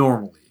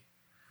 Normally.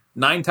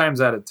 9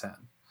 times out of 10.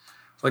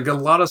 A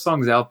lot of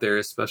songs out there,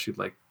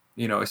 especially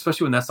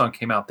especially when that song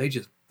came out, they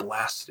just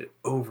blasted it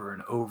over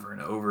and over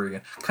and over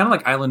again. Kind of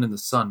like Island in the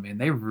Sun, man.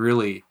 They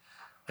really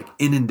like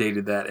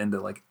inundated that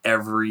into like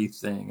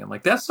everything. And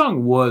like that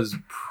song was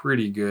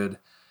pretty good.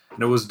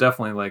 And it was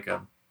definitely like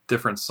a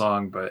different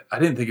song, but I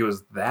didn't think it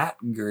was that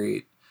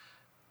great.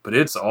 But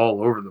it's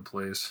all over the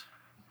place.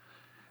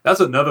 I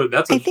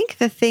think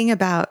the thing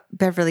about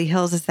Beverly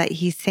Hills is that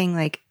he's saying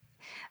like,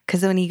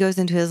 because when he goes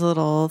into his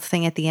little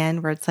thing at the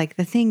end where it's like,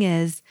 the thing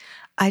is,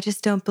 I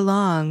just don't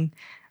belong.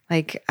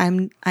 Like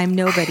I'm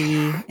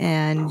nobody.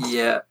 And,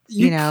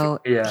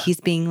 he's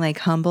being like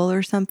humble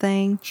or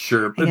something.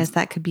 Sure. I guess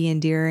that could be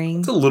endearing.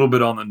 It's a little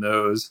bit on the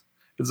nose.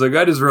 It's like,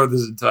 I just wrote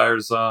this entire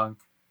song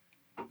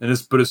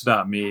but it's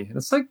not me. And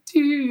it's like,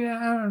 dude,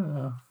 I don't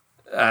know.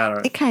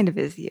 It kind of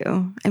is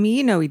you. I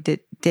mean, we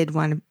did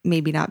want to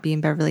maybe not be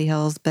in Beverly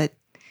Hills, but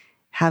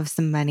have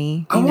some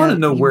money. I want to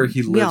know where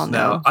he lives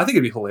now. I think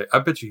it'd be hilarious. I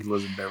bet you he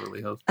lives in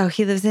Beverly Hills. Oh,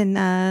 he lives in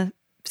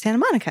Santa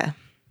Monica.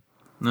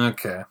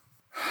 Okay.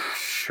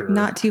 Sure.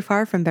 Not too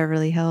far from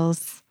Beverly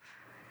Hills.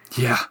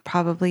 Yeah.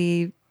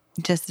 Probably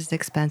just as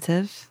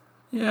expensive.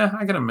 Yeah,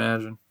 I can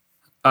imagine.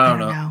 I don't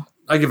know.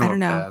 I give him a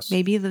pass.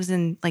 Maybe he lives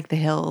in like the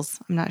hills.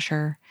 I'm not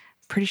sure.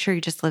 Pretty sure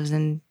he just lives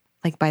in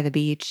like by the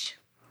beach.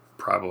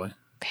 Probably.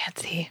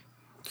 Fancy.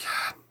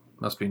 God,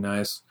 must be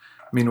nice.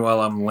 Meanwhile,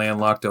 I'm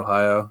landlocked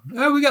Ohio.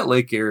 We got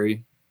Lake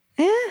Erie.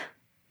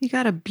 You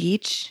got a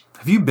beach.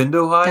 Have you been to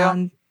Ohio?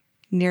 Down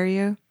near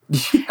you?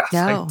 Yes,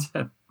 no. I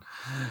did.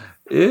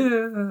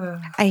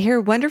 Yeah. I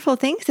hear wonderful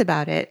things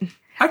about it.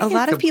 A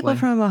lot of people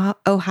from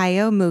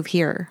Ohio move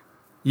here.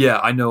 Yeah,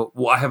 I know.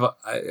 Well,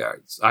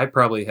 I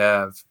probably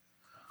have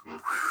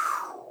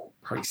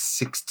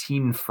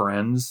 16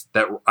 friends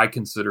that I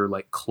consider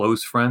like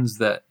close friends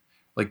that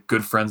like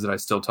good friends that I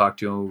still talk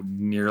to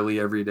nearly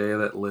every day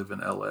that live in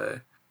LA.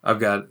 I've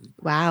got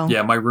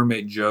yeah, my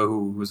roommate Joe,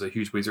 who's a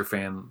huge Weezer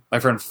fan. My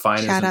friend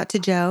Fina. Shout out to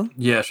Joe.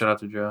 Yeah, shout out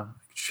to Joe.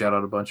 Shout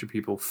out a bunch of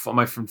people.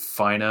 My friend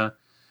Fina.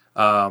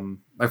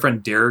 My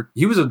friend Derek.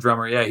 He was a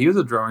drummer. Yeah, he was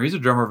a drummer. He's a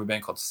drummer of a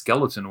band called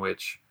Skeleton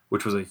Witch,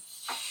 which was a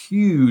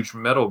huge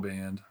metal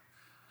band.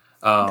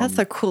 That's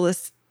the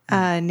coolest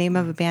name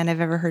of a band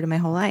I've ever heard in my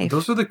whole life.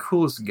 Those are the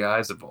coolest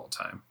guys of all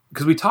time.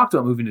 Because we talked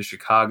about moving to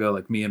Chicago,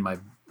 like me and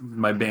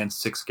my band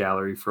Six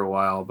Gallery for a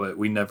while, but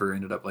we never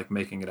ended up like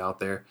making it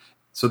out there.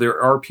 So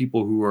there are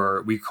people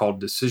who we call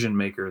decision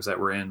makers that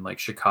were in like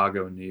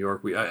Chicago and New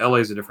York. LA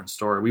is a different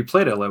story. We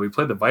played LA. We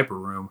played the Viper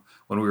Room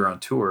when we were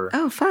on tour.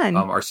 Oh, fun!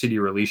 Our CD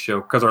release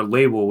show, because our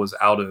label was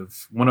out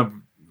of one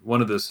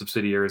of the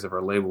subsidiaries of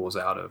our label was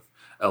out of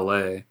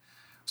LA.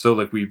 So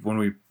like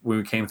when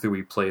we came through,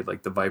 we played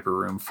like the Viper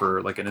Room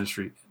for like an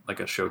industry,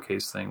 like a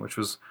showcase thing, which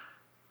was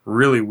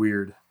really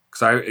weird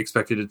because I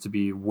expected it to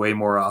be way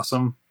more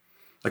awesome,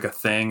 like a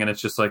thing, and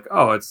it's just like,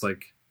 oh, it's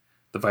like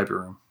the Viper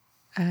Room.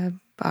 A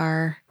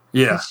bar.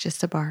 Yeah. It's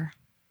just a bar.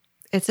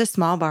 It's a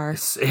small bar.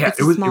 It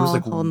was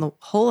like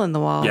hole in the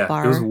wall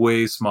bar. It was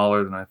way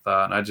smaller than I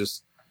thought. And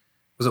was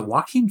it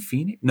Joaquin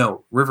Phoenix?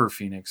 No, River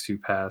Phoenix, who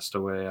passed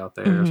away out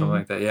there or something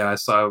like that. Yeah, I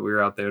saw we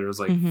were out there. There was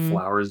like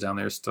flowers down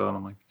there still. And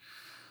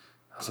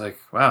I was like,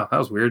 wow, that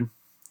was weird.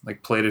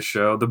 Like played a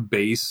show, the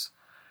bass.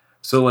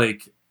 So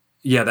like,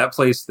 yeah, that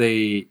place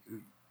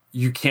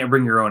you can't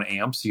bring your own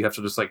amps. You have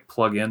to just like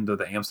plug into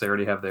the amps they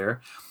already have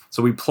there.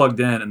 So we plugged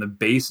in and the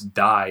bass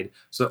died.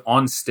 So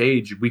on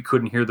stage, we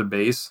couldn't hear the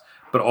bass,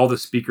 but all the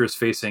speakers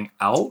facing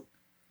out,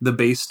 the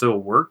bass still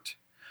worked.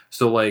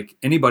 So like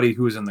anybody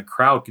who was in the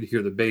crowd could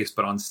hear the bass,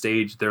 but on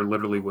stage, there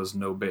literally was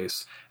no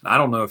bass. And I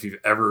don't know if you've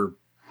ever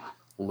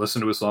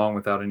listened to a song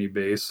without any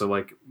bass. So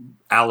like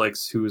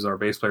Alex, who is our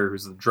bass player,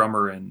 who's the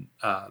drummer in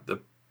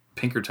the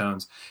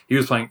Pinkertones,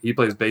 he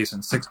plays bass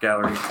in Six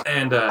Gallery.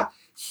 And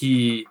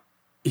he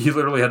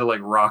literally had to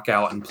like rock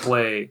out and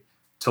play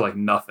to like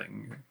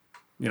nothing.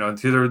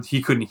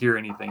 He couldn't hear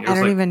anything. I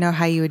don't even know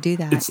how you would do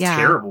that. It's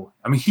terrible.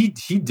 I mean, he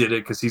did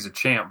it because he's a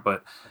champ,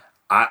 but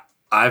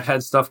I've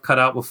had stuff cut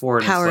out before.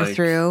 And power it's like,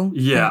 through.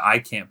 Yeah, I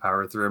can't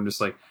power through. I'm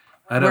just like,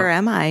 where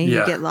am I?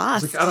 Yeah. You get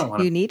lost.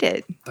 Like, you need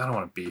it. I don't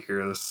want to be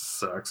here. This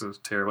sucks. It was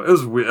terrible. That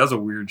was a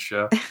weird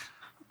show,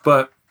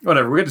 but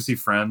whatever. We got to see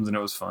friends and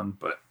it was fun.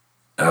 But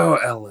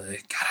LA. God,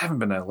 I haven't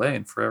been to LA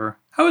in forever.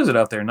 How is it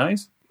out there?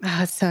 Nice. Oh,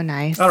 it's so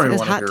nice. I don't even it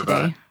was want to hot hear today.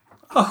 about it.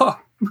 Oh,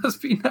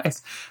 must be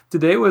nice.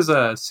 Today was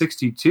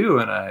 62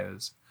 and I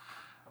was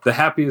the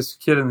happiest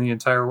kid in the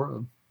entire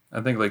world.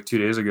 I think like 2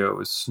 days ago it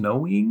was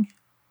snowing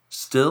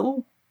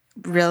still.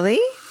 Really?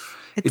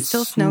 It's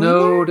still snowing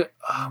there?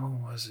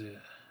 When was it?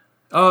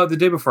 Oh, the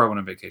day before I went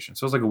on vacation.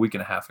 So it was like a week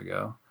and a half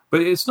ago.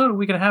 But it snowed a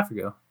week and a half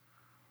ago.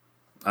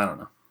 I don't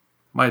know.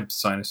 My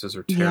sinuses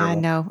are terrible. Yeah,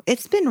 no.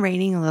 It's been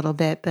raining a little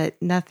bit, but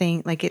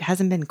nothing, like it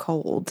hasn't been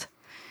cold.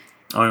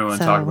 I don't even want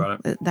to talk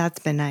about it. That's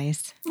been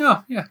nice.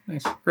 Oh, yeah.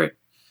 Nice. Great.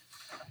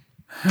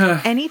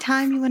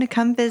 Anytime you want to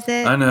come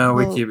visit. I know.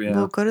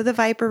 We'll go to the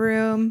Viper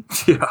Room.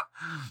 Yeah.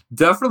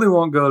 Definitely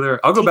won't go there.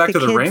 I'll go back to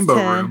the Rainbow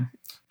Room.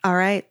 All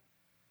right.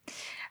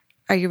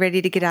 Are you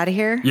ready to get out of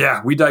here?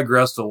 Yeah. We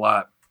digressed a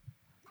lot.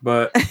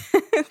 But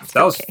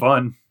that was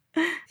fun.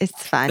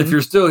 It's fun. If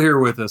you're still here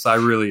with us, I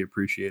really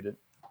appreciate it.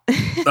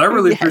 I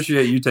really Yes.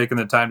 appreciate you taking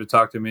the time to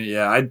talk to me.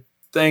 Yeah,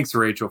 thanks,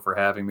 Rachel, for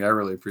having me. I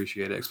really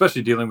appreciate it,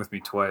 especially dealing with me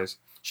twice.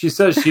 She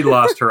says she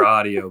lost her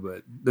audio,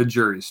 but the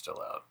jury's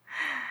still out.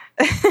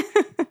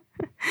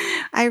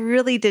 I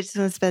really did just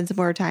want to spend some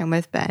more time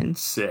with Ben.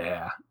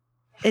 Yeah.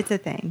 It's a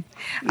thing.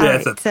 Yeah, All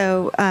it's right,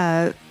 so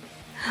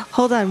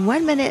hold on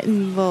 1 minute,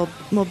 and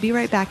we'll be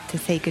right back to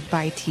say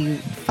goodbye to you,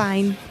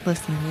 fine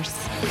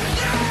listeners.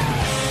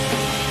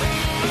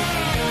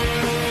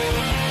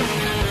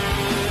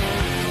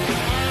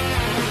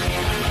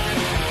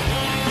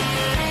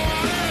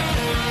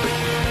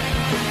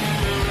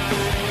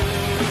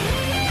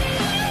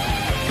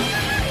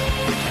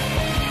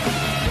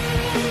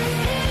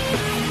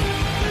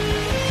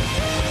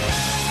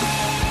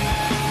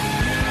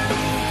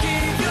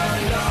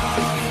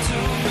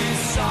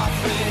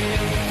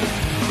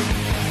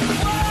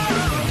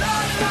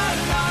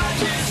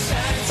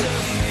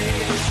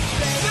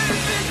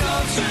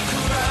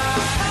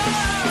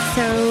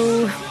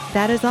 So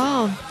that is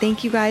all.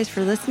 Thank you guys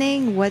for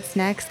listening. What's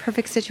next?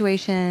 Perfect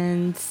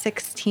Situation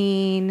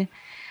 16.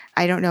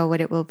 I don't know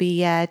what it will be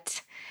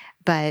yet,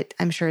 but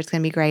I'm sure it's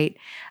going to be great.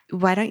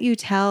 Why don't you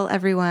tell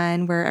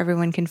everyone where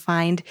everyone can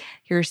find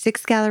your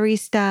Six Gallery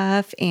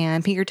stuff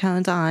and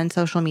Pinkertones on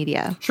social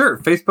media? Sure.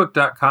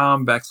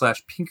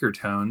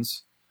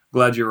 Facebook.com/Pinkertones.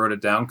 Glad you wrote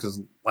it down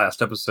because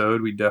last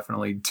episode we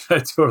definitely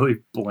totally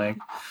blanked.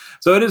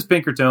 So it is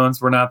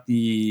Pinkertones. We're not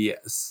the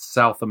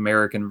South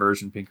American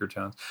version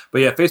Pinkertones.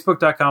 But yeah,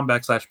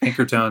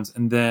 Facebook.com/Pinkertones.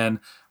 And then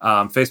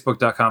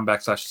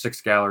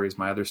Facebook.com/Six Gallery is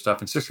my other stuff.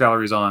 And Six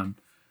Gallery's on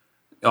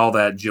all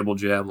that jibble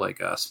jab like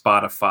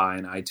Spotify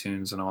and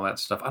iTunes and all that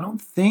stuff. I don't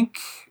think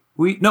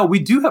we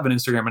do have an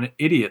Instagram. I'm an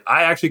idiot.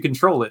 I actually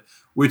control it,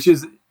 which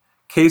is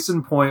case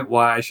in point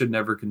why I should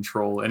never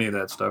control any of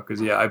that stuff.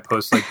 Because yeah, I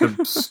post like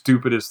the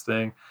stupidest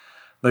thing.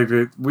 Like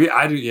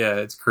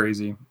it's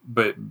crazy.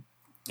 But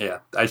yeah,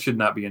 I should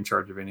not be in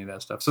charge of any of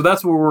that stuff. So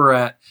that's where we're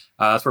at.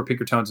 That's where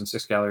Pinkertones and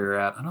Six Gallery are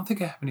at. I don't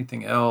think I have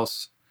anything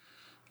else.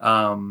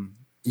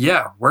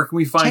 Yeah, where can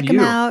we find Check you?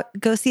 them out.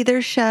 Go see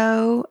their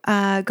show.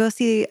 Go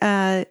see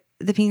the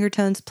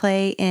Pinkertones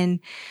play in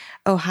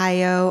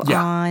Ohio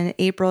on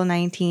April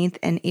 19th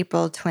and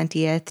April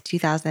 20th,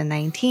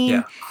 2019.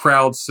 Yeah,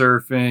 crowd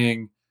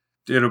surfing.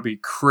 It'll be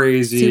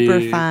crazy. Super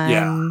fun.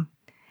 Yeah.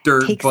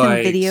 Dirt Take bikes,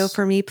 some video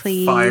for me,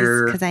 please,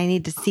 fire. because I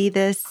need to see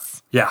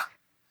this. Yeah.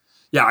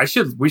 Yeah, we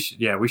should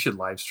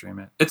live stream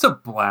it. It's a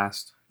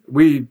blast.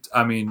 We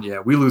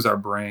lose our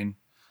brain.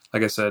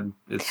 Like I said,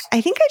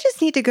 I think I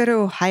just need to go to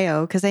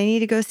Ohio because I need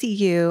to go see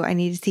you. I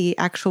need to see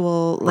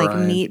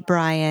meet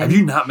Brian. Have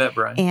you not met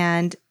Brian?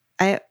 And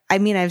I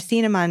mean, I've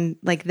seen him on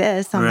like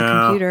this on the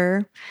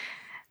computer.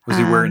 Was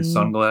he wearing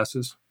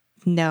sunglasses?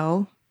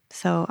 No.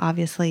 So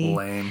obviously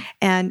lame.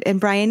 And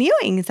Brian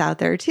Ewing's out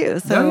there too.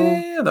 So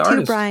the two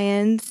artist.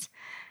 Brians.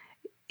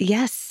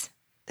 Yes.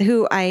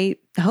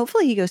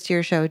 Hopefully he goes to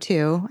your show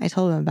too. I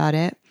told him about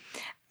it.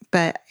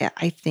 But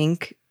I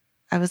think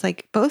I was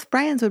like, both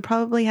Brians would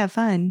probably have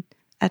fun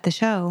at the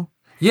show.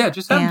 Yeah,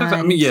 just have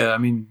them.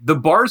 The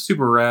bar's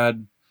super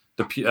rad.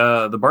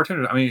 The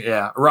bartender.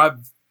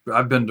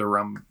 I've been to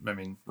Rum. I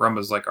mean, Rum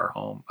is like our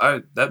home.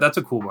 That's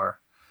a cool bar.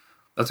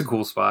 That's a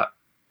cool spot.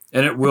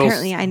 And it will.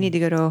 Apparently, I need to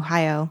go to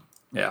Ohio.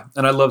 Yeah,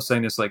 and I love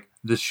saying this. Like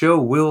the show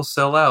will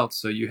sell out,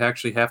 so you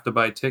actually have to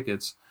buy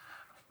tickets.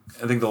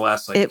 I think the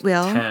last it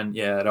will. 10.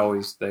 Yeah,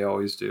 they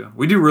always do.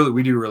 We do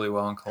really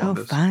well in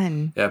Columbus. Oh,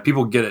 fun! Yeah,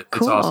 people get it.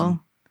 Cool. It's awesome.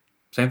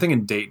 Same thing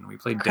in Dayton. We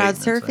played crowd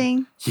Dayton.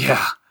 surfing.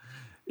 Yeah,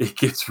 it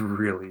gets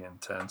really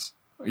intense.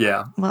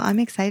 Yeah. Well, I'm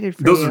excited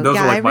for you. Those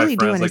are I like my really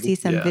do friends. want to see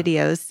some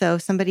videos. So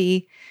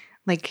somebody,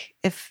 like,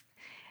 if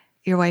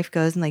your wife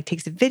goes and like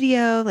takes a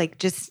video, like,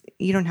 just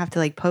you don't have to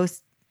like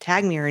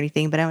tag me or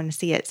anything, but I want to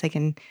see it so I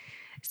can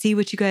see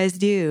what you guys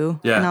do.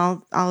 Yeah. And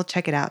I'll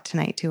check it out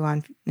tonight too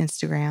on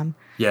Instagram.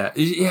 Yeah.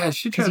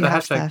 She tried the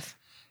hashtag. Stuff.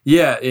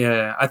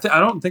 Yeah. I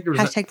don't think there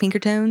was hashtag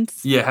Pinkertones.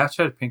 Yeah,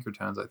 hashtag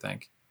Pinkertones. I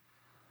think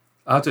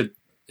I'll have to.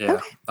 Yeah,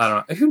 okay. I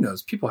don't know. Who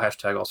knows? People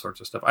hashtag all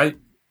sorts of stuff. I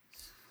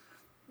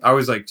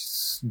always like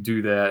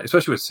do that,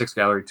 especially with Six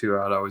Gallery too.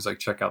 I'd always like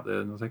check out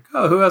and I was like,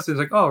 oh, who else is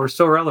like, oh, we're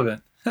still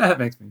relevant. That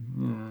makes me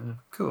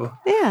cool.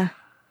 Yeah,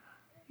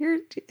 you're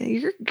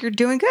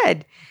doing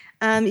good.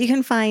 You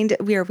can find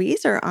We Are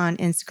Weezer on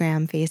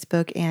Instagram,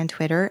 Facebook, and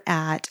Twitter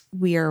at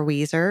We Are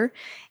Weezer.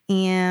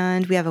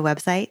 And we have a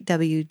website,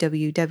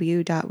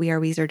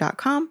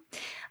 www.weareweezer.com.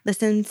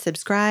 Listen,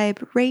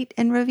 subscribe, rate,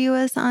 and review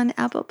us on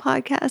Apple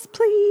Podcasts,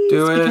 please.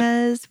 Do it.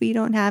 Because we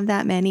don't have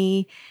that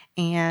many.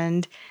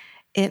 And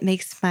it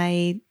makes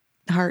my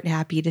heart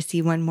happy to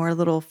see one more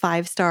little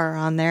 5-star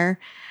on there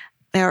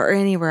or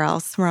anywhere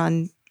else. We're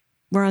on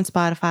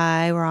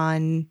Spotify. We're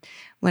on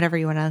whatever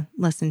you want to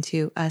listen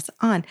to us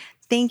on.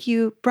 Thank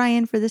you,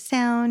 Brian, for the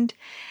sound.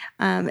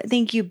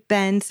 Thank you,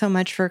 Ben, so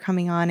much for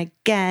coming on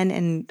again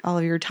and all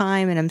of your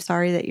time. And I'm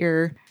sorry that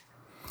your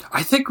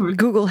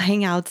Google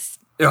Hangouts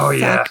sucked.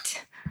 Yeah.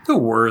 The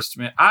worst,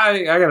 man.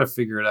 I got to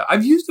figure it out.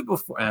 I've used it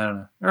before. I don't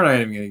know. We're not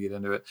even going to get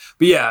into it.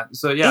 But yeah,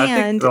 so yeah, I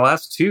think the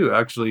last two,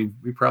 actually,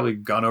 we've probably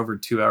gone over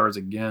 2 hours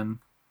again.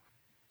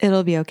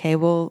 It'll be okay.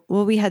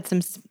 We had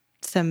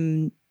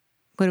some.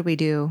 What did we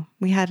do?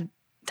 We had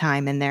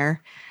time in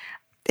there.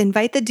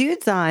 Invite the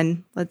dudes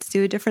on. Let's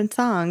do a different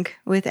song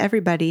with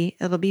everybody.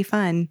 It'll be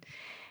fun.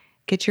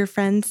 Get your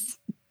friend's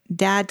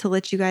dad to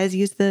let you guys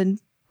use the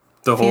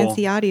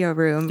fancy audio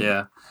room.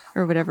 Yeah.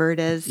 Or whatever it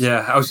is.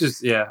 Yeah. I was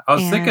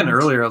thinking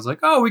earlier, I was like,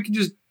 oh, we could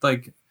just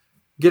like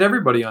get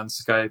everybody on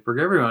Skype or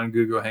get everyone on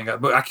Google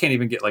Hangout. But I can't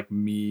even get like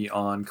me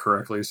on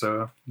correctly.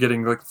 So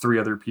getting like 3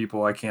 other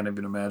people, I can't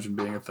even imagine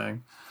being a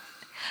thing.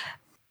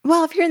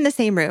 Well, if you're in the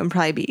same room,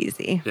 probably be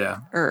easy.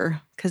 Yeah.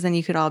 Because then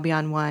you could all be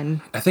on one.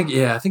 I think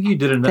you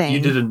did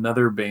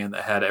another band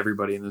that had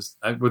everybody in this.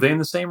 Were they in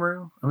the same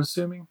room? I'm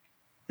assuming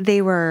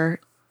they were.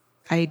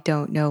 I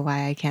don't know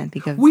why I can't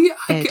think of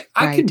I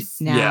can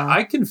now. Yeah,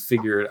 I can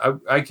figure it.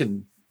 I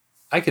can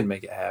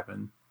make it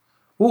happen.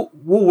 We'll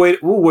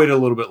wait a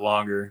little bit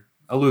longer.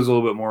 I'll lose a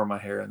little bit more of my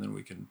hair, and then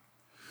we can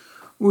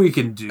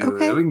do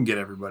it. We can get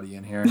everybody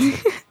in here.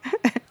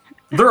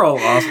 They're all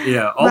awesome.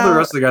 Yeah, the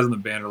rest of the guys in the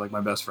band are like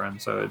my best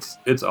friends, so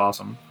it's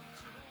awesome.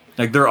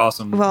 Like they're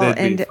awesome. Well,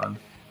 They'd be fun.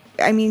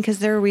 I mean, because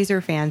they're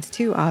Weezer fans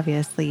too,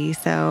 obviously.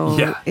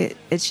 So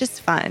it's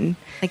just fun.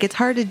 Like it's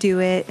hard to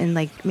do it and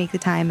like make the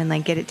time and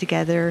like get it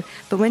together.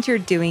 But once you're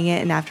doing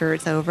it and after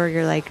it's over,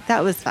 you're like,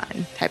 that was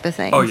fun type of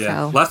thing. Oh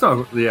yeah. So, last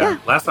time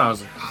I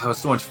was like, oh, it was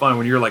so much fun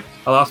when you were like,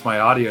 I lost my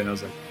audio and I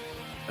was like,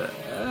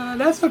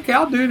 that's okay.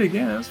 I'll do it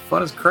again. It was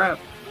fun as crap.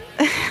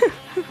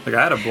 Like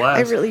I had a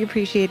blast. I really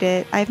appreciate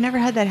it. I've never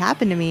had that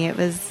happen to me. It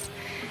was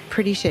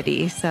pretty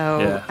shitty.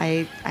 So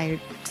I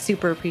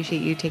super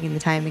appreciate you taking the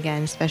time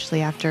again,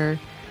 especially after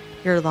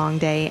your long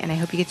day. And I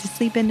hope you get to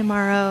sleep in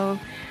tomorrow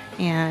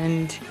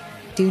and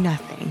do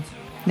nothing.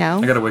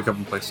 No? I got to wake up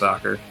and play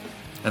soccer.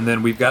 And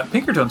then we've got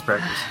Pinkertons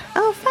practice.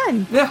 Oh,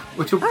 fun. Yeah.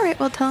 All right.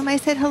 Well, tell them I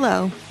said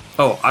hello.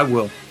 Oh, I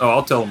will. Oh,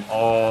 I'll tell them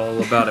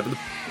all about it.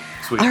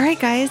 Sweet. All right,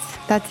 guys.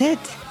 That's it.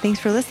 Thanks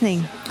for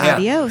listening. Yeah.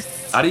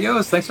 Adios.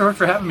 Adios. Thanks so much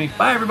for having me.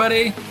 Bye,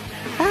 everybody.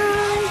 Bye.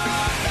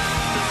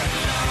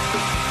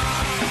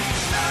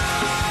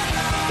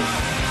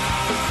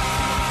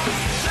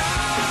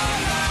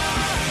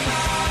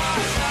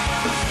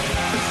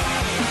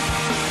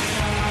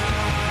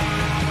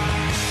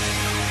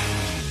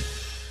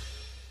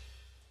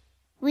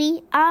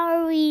 We are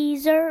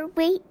Weezer,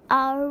 we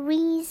are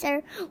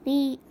Weezer,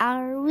 we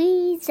are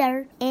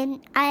Weezer, and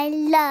I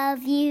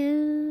love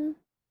you.